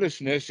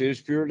fearlessness is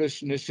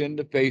fearlessness in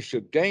the face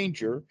of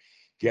danger.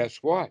 Guess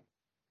what?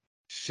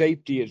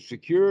 Safety and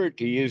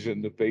security is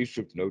in the face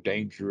of no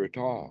danger at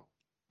all.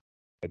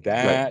 And Right.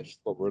 that's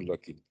what we're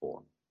looking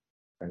for.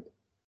 Right.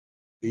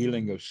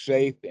 Feeling of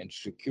safe and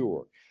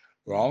secure.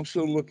 We're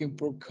also looking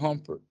for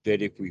comfort,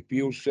 that if we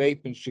feel safe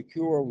and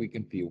secure, we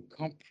can feel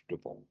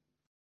comfortable.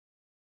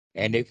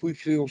 And if we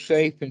feel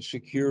safe and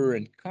secure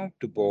and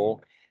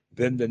comfortable,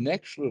 then the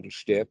next little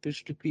step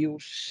is to feel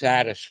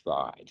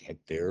satisfied. And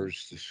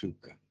there's the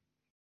sukha,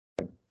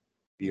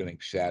 feeling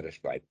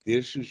satisfied.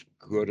 This is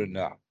good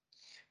enough.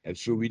 And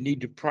so we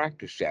need to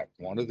practice that.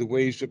 One of the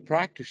ways of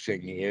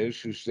practicing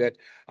is that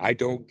I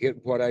don't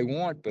get what I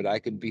want, but I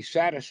can be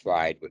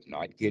satisfied with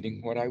not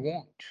getting what I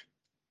want.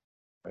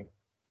 Right.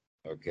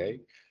 Okay.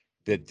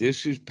 That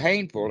this is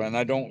painful and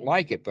I don't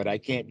like it, but I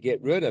can't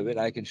get rid of it.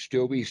 I can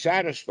still be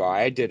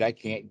satisfied that I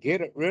can't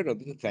get rid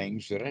of the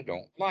things that I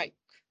don't like.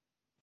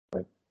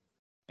 Right.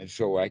 And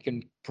so I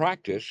can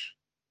practice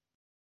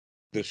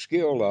the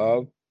skill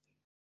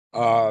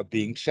of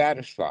being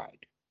satisfied.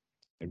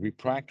 And we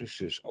practice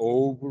this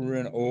over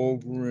and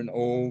over and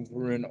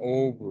over and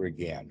over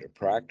again. The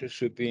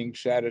practice of being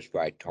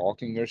satisfied,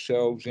 talking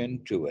ourselves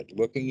into it,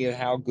 looking at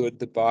how good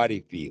the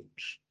body feels.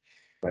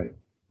 Right.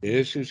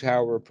 This is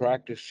how we're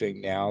practicing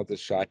now the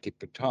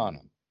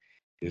Satipatthana,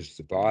 is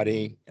the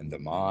body and the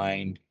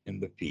mind and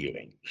the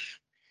feelings.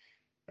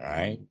 All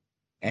right.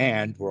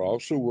 And we're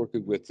also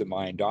working with the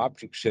mind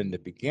objects in the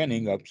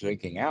beginning of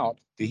thinking out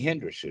the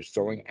hindrances,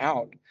 throwing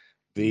out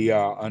the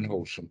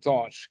unwholesome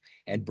thoughts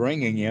and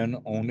bringing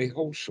in only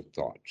wholesome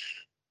thoughts.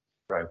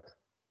 Right.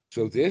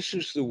 So this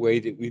is the way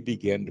that we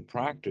begin to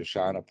practice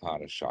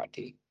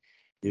Anapanasati,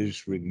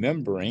 is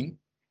remembering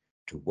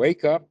to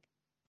wake up,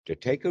 to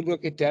take a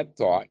look at that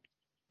thought,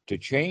 to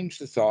change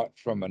the thought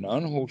from an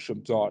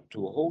unwholesome thought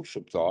to a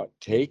wholesome thought,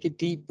 take a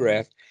deep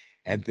breath,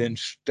 and then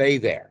stay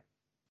there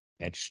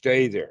and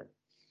stay there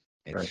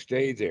and Right.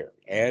 stay there.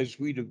 As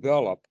we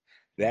develop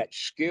that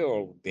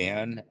skill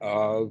then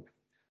of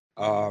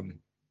um,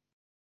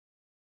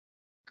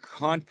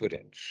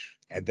 confidence,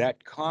 and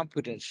that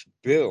confidence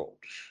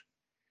builds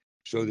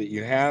so that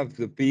you have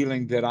the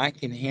feeling that I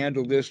can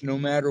handle this no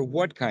matter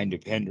what kind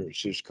of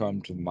hindrances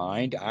come to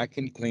mind. I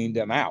can clean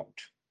them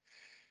out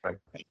Right.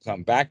 and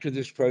come back to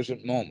this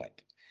present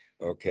moment.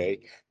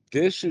 Okay.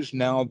 This is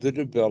now the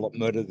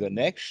development of the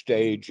next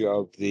stage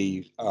of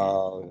the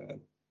uh,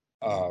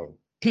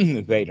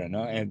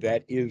 Vedana, and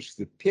that is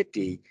the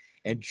piti.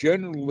 And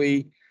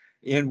generally,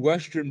 in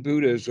Western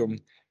Buddhism,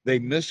 they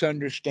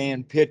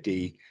misunderstand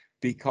piti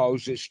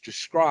because it's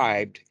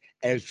described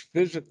as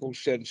physical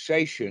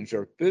sensations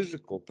or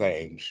physical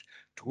pains,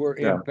 to where,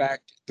 in Yeah.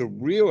 fact, the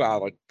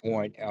real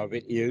point of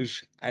it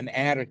is an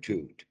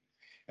attitude.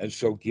 And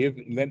so,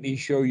 let me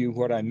show you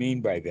what I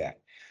mean by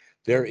that.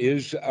 There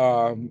is,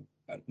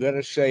 let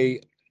us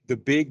say, the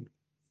big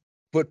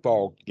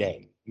football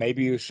game,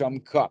 maybe some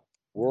cup,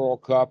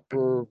 World Cup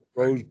or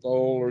Rose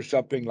Bowl or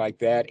something like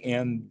that,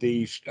 and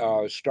the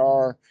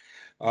star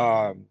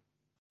uh,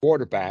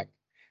 quarterback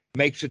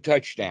makes a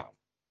touchdown.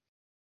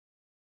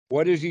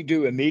 What does he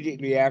do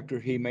immediately after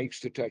he makes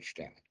the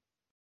touchdown?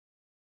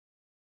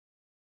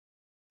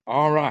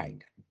 All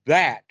right,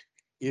 that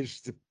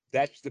is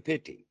that's the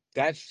pity.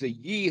 That's the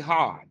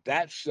yeehaw.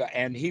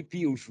 And he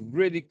feels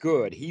really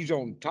good. He's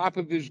on top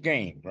of his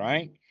game,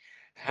 right? Right.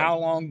 How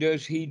long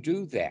does he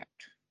do that?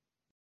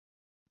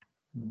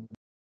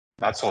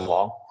 Not so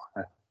long.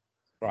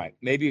 Right.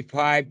 Maybe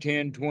 5,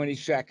 10, 20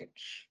 seconds.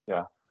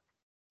 Yeah.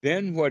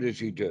 Then what does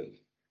he do?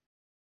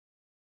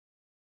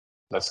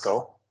 Let's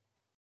go.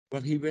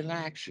 Well, he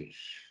relaxes.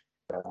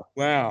 Yeah.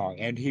 Wow.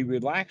 And he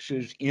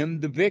relaxes in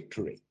the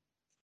victory.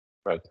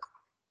 Right.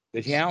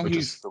 That now Which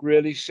he's is the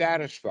really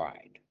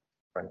satisfied.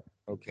 right.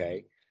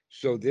 Okay.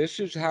 So this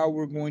is how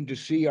we're going to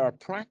see our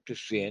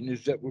practice in,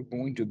 is that we're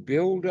going to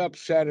build up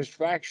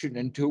satisfaction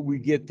until we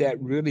get that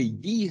really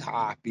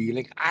yeehaw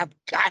feeling. I've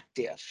got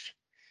this.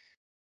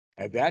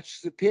 And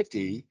that's the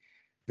pity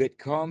that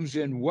comes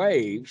in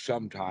waves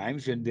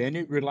sometimes, and then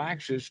it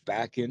relaxes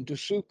back into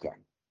sukha.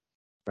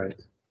 Right.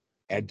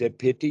 And that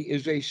piti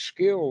is a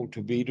skill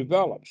to be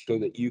developed so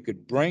that you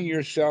could bring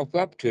yourself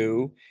up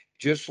to,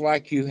 just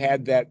like you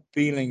had that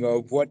feeling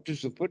of what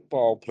does the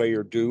football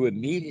player do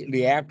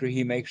immediately after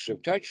he makes a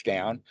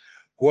touchdown?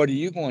 What are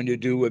you going to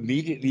do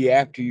immediately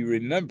after you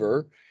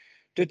remember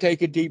to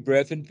take a deep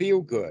breath and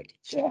feel good?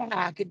 Yeah,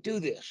 I could do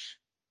this.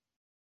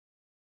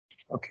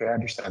 Okay, I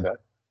understand that.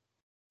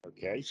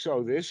 Okay,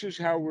 so this is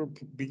how we're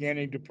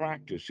beginning to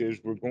practice is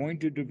we're going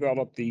to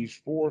develop these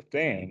four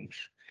things,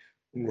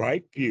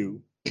 right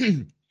view,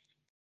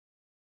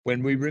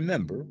 when we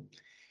remember,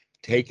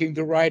 taking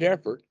the right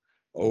effort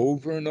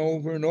over and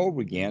over and over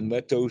again,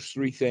 let those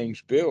three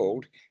things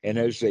build. And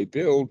as they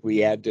build,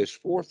 we add this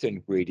fourth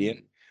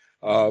ingredient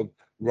of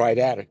right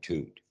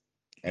attitude.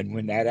 And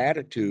when that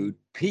attitude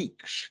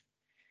peaks,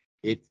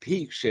 it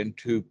peaks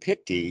into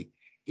piti,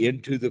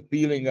 into the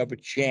feeling of a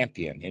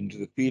champion, into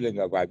the feeling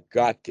of I've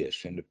got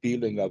this, and the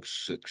feeling of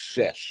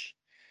success.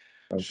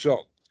 Right.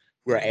 So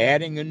we're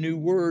adding a new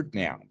word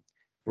now.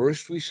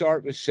 First, we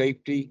start with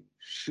safety,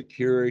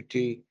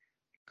 security,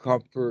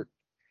 comfort,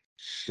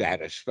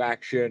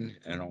 satisfaction.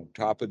 And on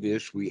top of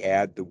this, we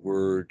add the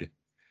word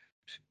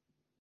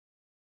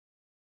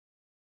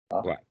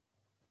Uh, what?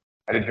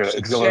 I didn't hear that.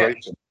 Success.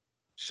 Exhilaration.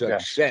 Yeah.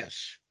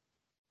 Success.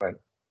 Right.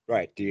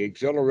 Right. The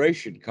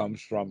exhilaration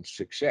comes from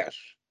success.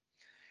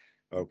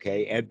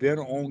 Okay. And then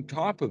on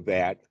top of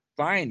that,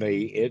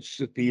 finally, it's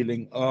the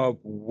feeling of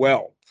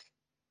wealth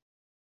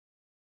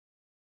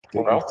that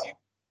you Wealth. feel.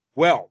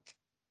 Wealth,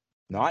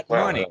 not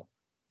Well. money,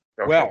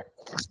 Okay. wealth.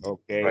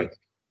 Okay. Right.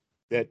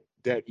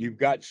 That you've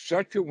got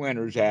such a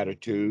winner's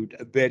attitude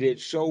that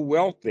it's so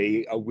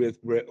wealthy with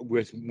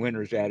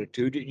winner's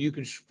attitude that you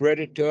can spread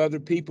it to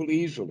other people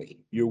easily.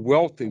 You're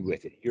wealthy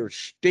with it. You're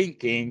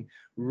stinking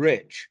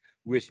rich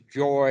with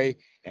joy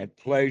and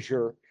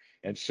pleasure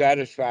and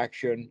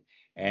satisfaction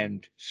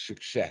and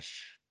success.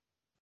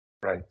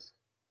 Right.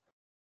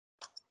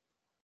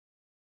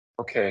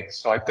 Okay.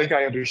 So I think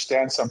I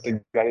understand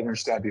something that I didn't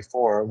understand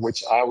before,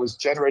 which I was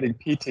generating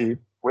PT.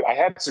 I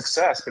had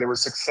success, but it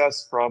was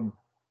success from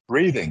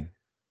breathing,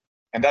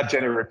 and that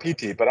generated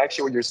PT. But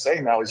actually, what you're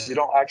saying now is you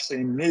don't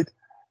actually need.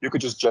 You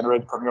could just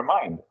generate from your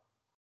mind.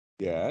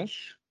 Yes,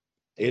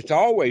 it's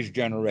always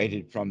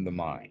generated from the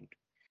mind.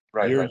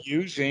 Right. You're Right.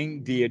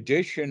 using the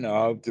addition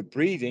of the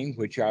breathing,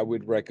 which I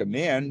would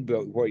recommend,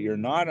 but what you're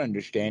not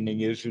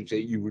understanding is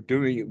that you were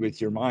doing it with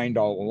your mind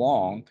all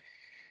along,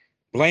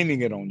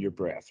 blaming it on your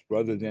breath,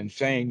 rather than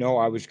saying, no,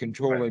 I was Right.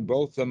 controlling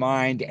both the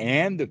mind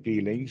and the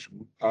feelings,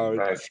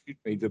 Right. excuse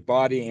me, the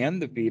body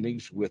and the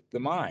feelings with the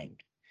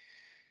mind,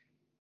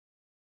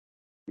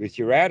 with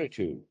your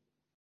attitude,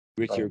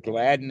 with Right. your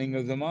gladdening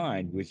of the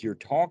mind, with your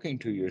talking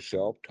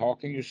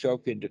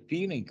yourself into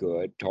feeling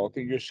good,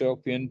 talking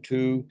yourself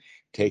into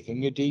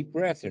taking a deep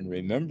breath and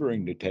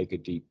remembering to take a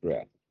deep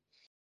breath.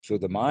 So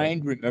the Right.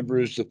 mind, remember,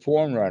 is the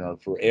forerunner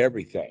for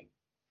everything.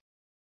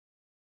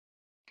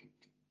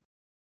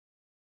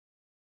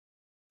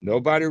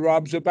 Nobody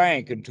robs a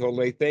bank until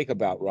they think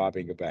about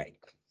robbing a bank.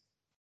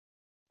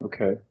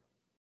 Okay.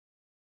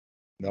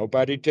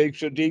 Nobody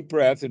takes a deep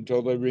breath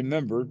until they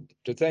remember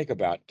to think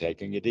about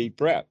taking a deep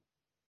breath.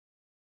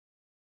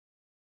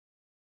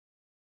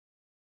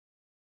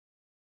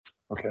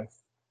 Okay.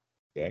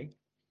 Okay.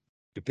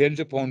 Depends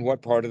upon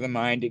what part of the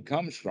mind it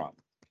comes from.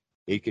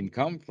 It can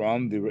come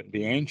from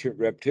the ancient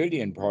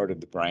reptilian part of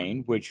the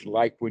brain, which,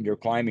 like when you're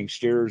climbing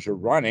stairs or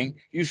running,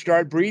 you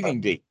start Right. breathing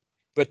deep.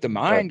 But the Right.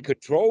 mind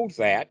controls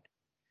that.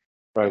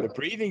 Right. The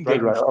breathing Right.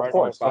 didn't Right. Of start all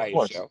course. by Of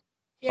course. itself. Of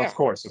Yeah,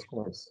 course. Of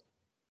course.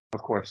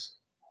 Of course.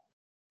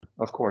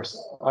 Of course.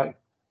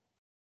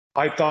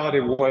 I thought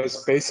it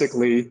was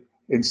basically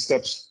in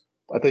steps.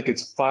 I think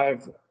it's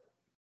 5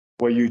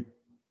 where you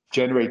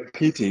generate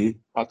PT.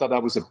 I thought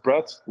that was a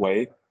breath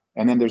way,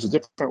 and then there's a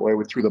different way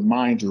with through the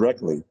mind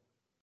directly.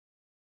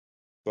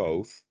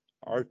 both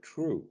are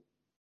true.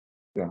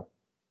 Yeah.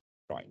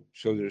 Right.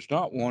 So there's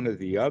not one or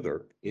the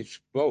other, it's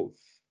both.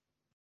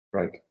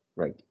 Right.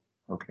 Right.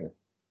 Okay.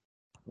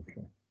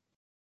 Okay.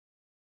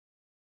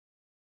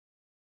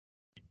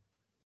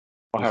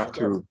 I'll This have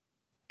is what, to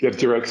get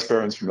direct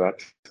experience from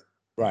that.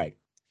 right.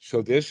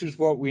 So this is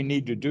what we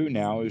need to do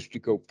now is to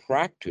go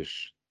practice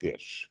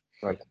this.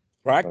 Right. Right.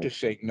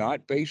 Practicing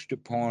not based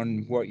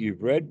upon what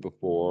you've read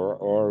before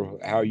or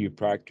how you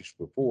practiced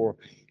before,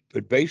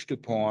 but based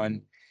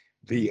upon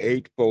the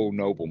Eightfold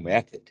Noble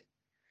Method.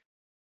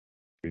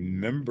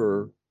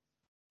 Remember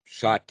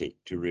sati,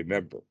 to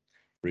remember.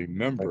 Right.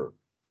 Remember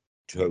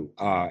to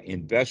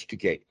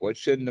investigate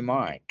what's in the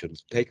mind, to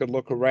take a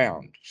look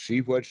around,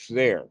 see what's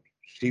there,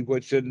 see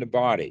what's in the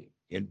body,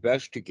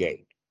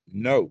 investigate,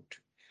 note,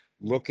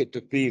 look at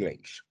the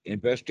feelings,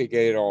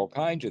 investigate all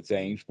kinds of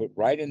things. But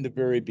right in the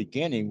very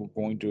beginning,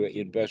 we're going to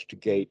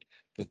investigate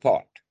the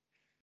thought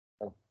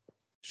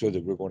so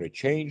that we're going to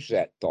change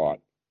that thought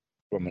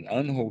from an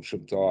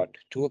unwholesome thought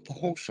to a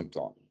wholesome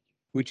thought,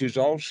 which is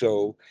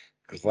also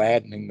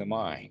gladdening the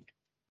mind.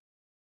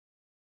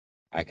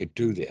 I could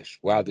do this.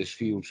 Wow, this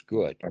feels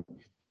good. Right.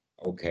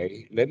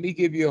 Okay, let me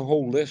give you a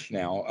whole list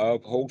now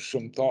of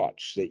wholesome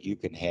thoughts that you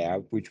can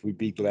have, which would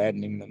be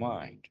gladdening the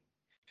mind.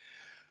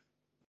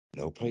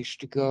 No place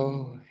to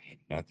go,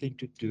 nothing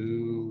to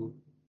do,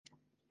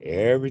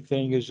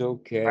 everything is I do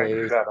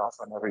okay, that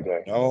often every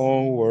day.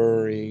 no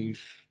worries,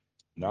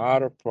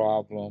 not a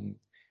problem,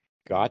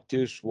 got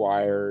this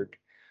wired,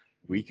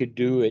 we can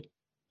do it,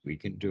 we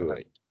can do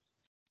Right. it.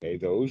 Okay,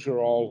 those are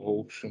all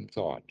wholesome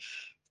thoughts.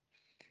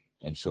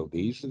 And so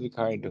these are the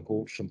kind of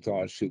wholesome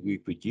thoughts that we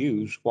could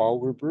use while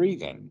we're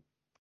breathing.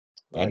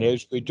 And Right.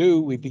 as we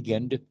do, we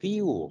begin to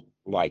feel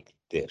like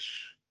this.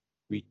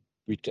 We,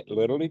 we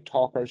literally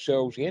talk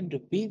ourselves into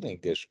feeling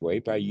this way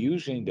by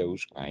using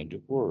those kind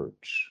of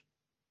words.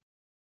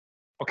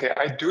 Okay,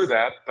 I do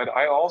that, but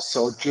I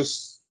also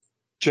just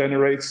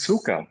generate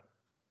sukha. In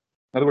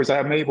other words,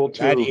 I'm able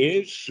That to,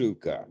 is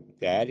sukha.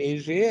 That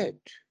is it.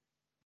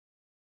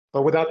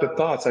 but without the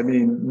thoughts, I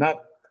mean, not,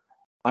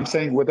 I'm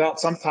saying without,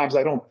 sometimes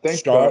I don't think that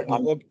Start,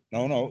 I'm, look,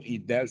 no,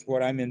 that's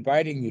what I'm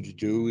inviting you to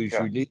do is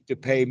yeah, you need to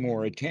pay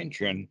more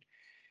attention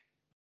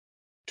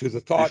to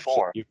the thoughts that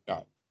before. you've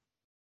got,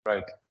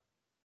 Right.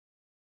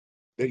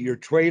 that you're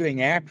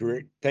trailing after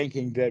it,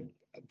 thinking that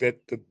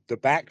the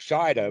back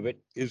side of it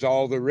is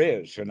all there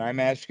is. And I'm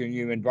asking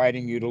you,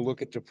 inviting you to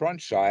look at the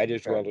front side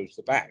as Okay. well as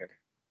the back,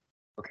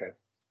 Okay.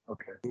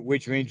 Okay.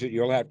 which means that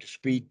you'll have to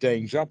speed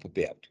things up a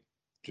bit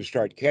to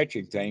start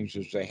catching things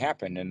as they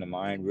happen in the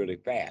mind really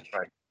fast.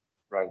 Right.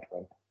 Right.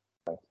 Right.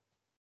 Right.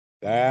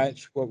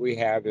 That's what we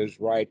have as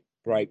right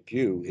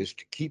view is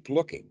to keep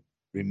looking.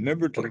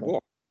 Remember to Okay.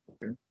 look,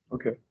 Okay.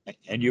 Okay.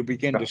 and you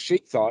begin Yeah. to see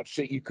thoughts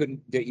that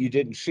you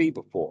didn't see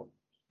before.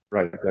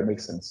 Right. That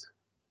makes sense.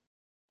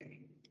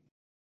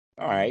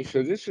 All right,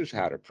 so this is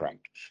how to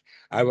practice.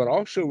 I would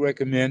also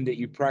recommend that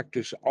you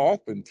practice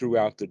often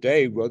throughout the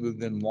day rather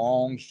than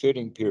long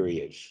sitting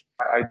periods.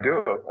 I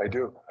do. I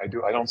do. I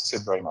do. I don't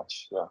sit very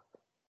much. Yeah.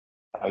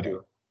 I Okay.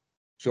 do.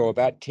 So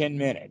about 10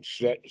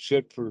 minutes,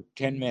 sit for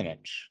 10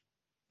 minutes.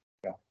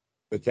 Yeah.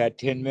 But that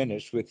 10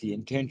 minutes with the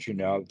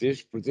intention of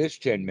this, for this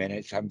 10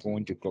 minutes, I'm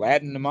going to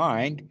gladden the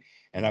mind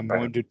and I'm Right.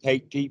 going to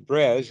take deep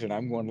breaths and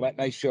I'm going to let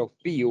myself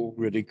feel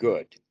really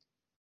good.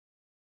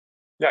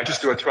 Yeah. I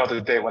just do it throughout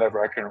the day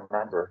whenever I can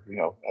remember,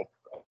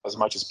 as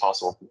much as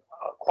possible.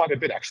 Quite a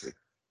bit, actually.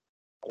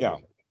 Yeah.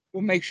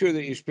 Well, make sure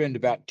that you spend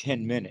about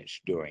 10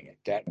 minutes doing it.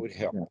 That would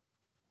help Yeah.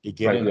 to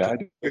get Right. Yeah. into I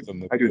the do.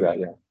 rhythm of I do doing that.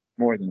 Yeah.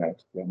 More than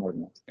that. Yeah. More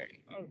than that. it. Okay.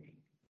 All right.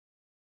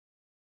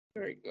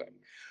 Very good.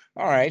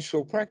 All right.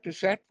 So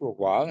practice that for a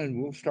while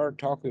and we'll start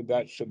talking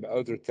about some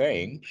other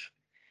things.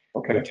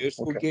 But Okay. this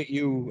will Okay. get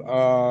you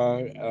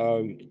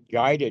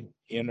guided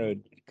in a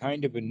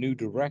kind of a new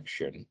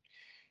direction,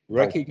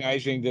 Right.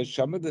 recognizing that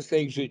some of the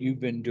things that you've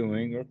been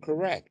doing are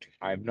correct.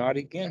 I'm not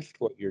against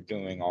what you're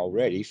doing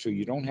already, so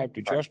you don't have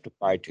to Right.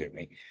 justify to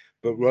me,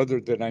 but rather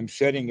that I'm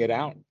setting it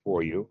out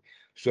for you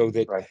so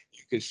that Right.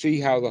 you can see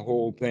how the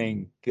whole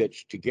thing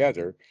fits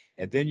together.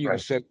 And then you can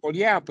Right. say, well,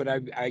 yeah, but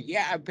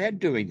yeah, I've been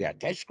doing that.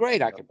 That's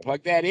great. I can Okay.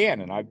 plug that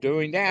in and I'm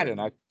doing that Okay. and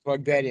I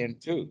plug that in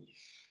too.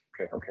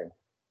 Okay.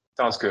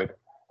 Sounds good.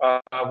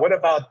 What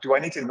about, do I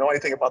need to know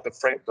anything about the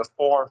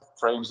 4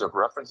 frames of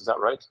reference? Is that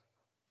right?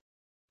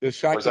 The Or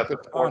is that the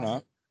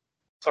Satipatthana,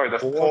 the 4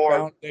 4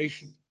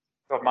 foundation.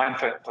 of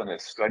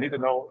mindfulness? Do I need to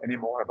know any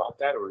more about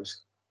that, or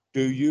is?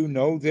 Do you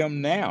know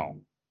them now?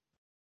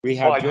 We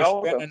Well, have I just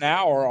know spent them. an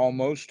hour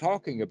almost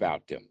talking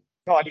about them.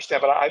 No, I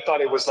understand, but I thought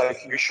it was like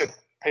you should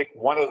pick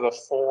one of the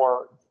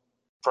 4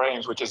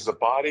 frames, which is the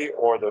body,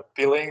 or the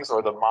feelings,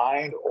 or the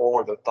mind,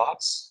 or the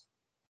thoughts.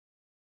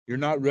 You're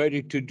not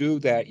ready to do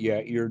that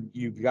yet.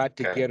 You've got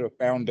to Okay. get a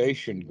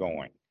foundation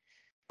going.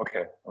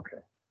 Okay.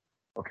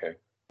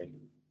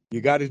 You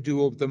got to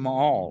do them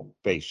all,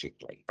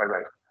 basically.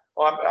 Right.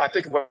 Well, I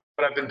think what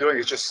I've been doing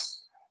is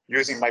just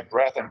using my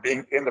breath and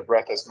being in the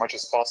breath as much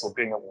as possible,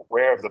 being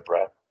aware of the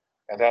breath,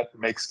 and that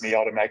makes me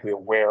automatically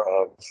aware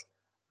of,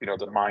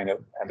 the mind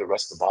and the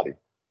rest of the body.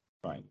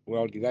 Right.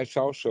 Well, that's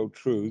also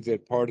true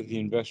that part of the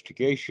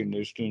investigation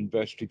is to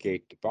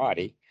investigate the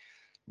body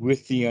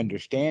with the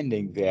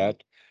understanding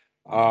that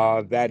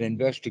that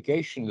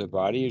investigation of the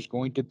body is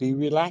going to be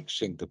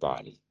relaxing the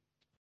body.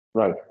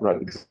 Right.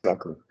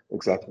 Exactly.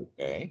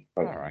 Okay.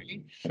 Right. All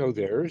right. So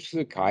there's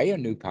the Kaya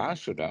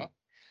Nupassana.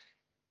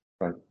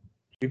 Right.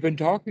 We've been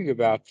talking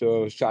about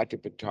the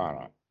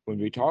Satipatthana. When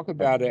we talk Right.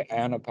 about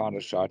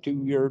Anapanasati,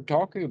 we're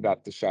talking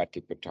about the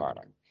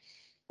Satipatthana.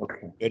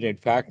 Okay. And in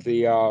fact,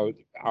 the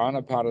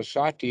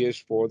Anapanasati is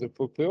for the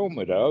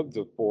fulfillment of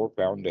the 4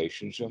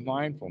 foundations of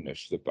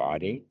mindfulness: the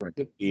body, Right.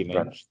 the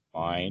feelings, the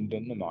mind,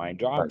 and the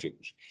mind's Right.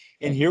 objects.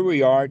 And here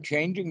we are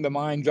changing the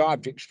mind's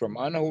objects from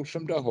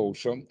unwholesome to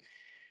wholesome,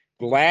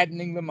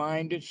 gladdening the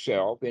mind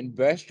itself, Right.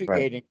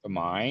 investigating the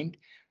mind,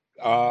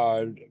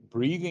 uh,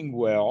 breathing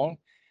well,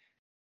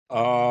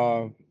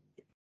 uh,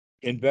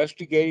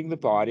 investigating the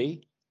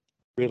body,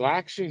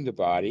 relaxing the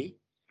body,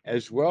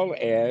 as well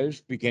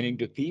as beginning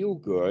to feel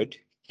good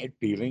and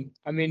feeling.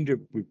 I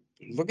mean,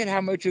 look at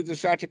how much of the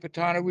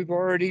Satipatthana we've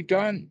already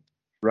done.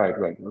 Right.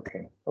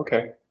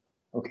 Okay.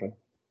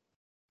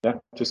 Yeah,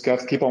 just got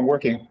to keep on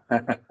working.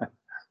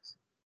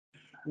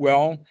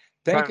 Well,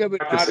 think of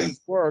it not Practicing.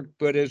 as work,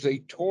 but as a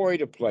toy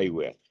to play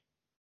with.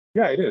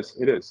 Yeah, it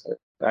is.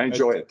 I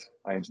enjoy it.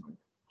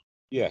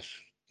 Yes.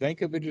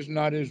 Think of it as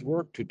not as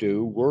work to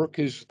do. Work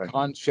is the Right.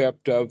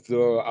 concept of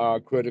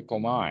the critical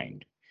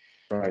mind.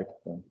 Right.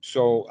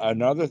 So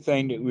another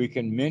thing that we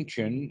can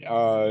mention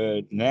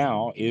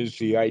now is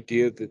the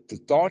idea that the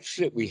thoughts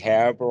that we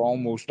have are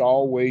almost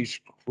always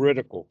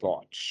critical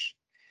thoughts.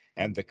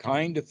 And the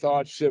kind of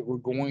thoughts that we're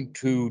going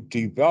to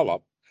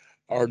develop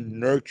are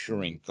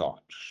nurturing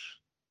thoughts.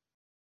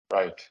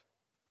 Right.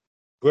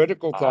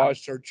 Critical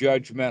thoughts are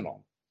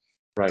judgmental.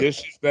 Right. This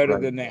is better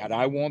Right. than that.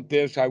 I want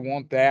this. I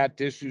want that.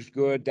 This is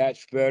good.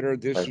 That's better.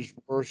 This Right. is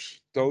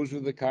worse. Those are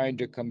the kind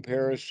of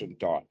comparison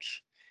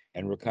thoughts.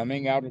 And we're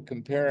coming out of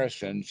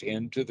comparisons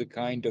into the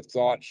kind of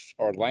thoughts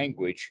or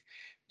language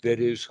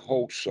that is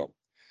wholesome,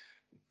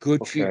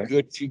 Okay.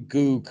 goochie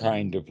goo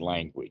kind of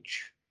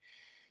language.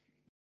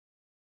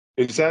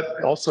 Is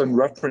that also in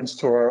reference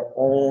to our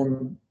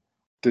own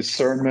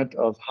discernment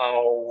of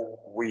how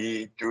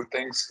we do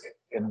things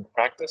in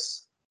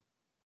practice?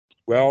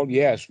 Well,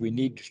 yes, we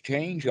need to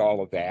change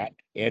all of that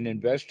and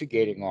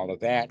investigating all of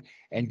that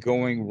and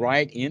going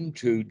right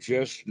into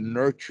just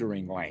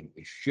nurturing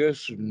language,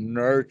 just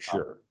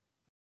nurture.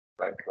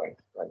 Right.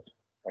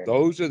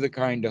 Those are the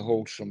kind of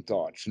wholesome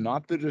thoughts,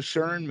 not the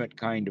discernment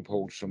kind of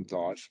wholesome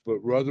thoughts, but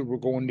rather we're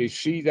going to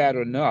see that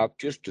enough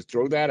just to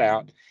throw that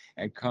out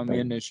and come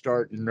in and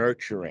start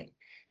nurturing.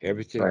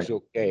 Everything's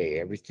Right. okay.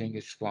 Everything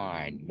is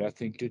fine.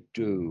 Nothing to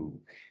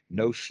do.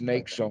 No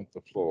snakes on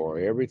the floor.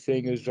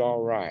 Everything is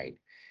all right.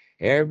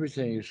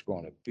 Everything is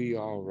going to be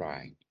all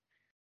right.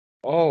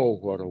 Oh,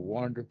 what a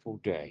wonderful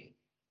day.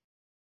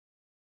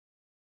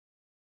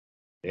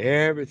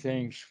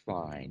 Everything's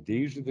fine.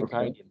 These are the Okay.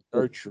 kind of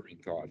nurturing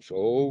thoughts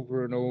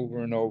over and over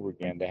and over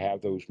again to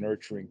have those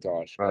nurturing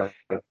thoughts Right.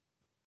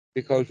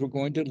 because we're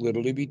going to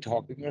literally be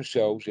talking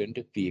ourselves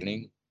into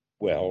feeling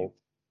well,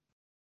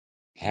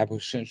 have a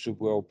sense of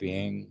well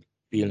being,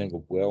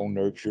 feeling well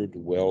nurtured,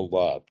 well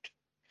loved.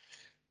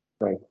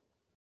 Right.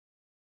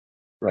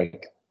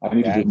 Right. I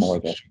need to do more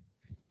of that. That's,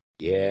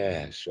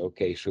 yes.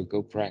 Okay. So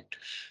go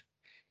practice.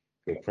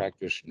 Go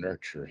practice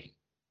nurturing.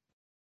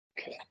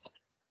 Okay.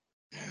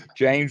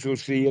 James, we'll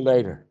see you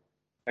later.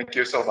 Thank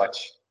you so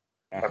much.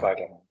 Uh-huh.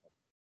 Bye-bye.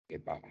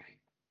 Goodbye.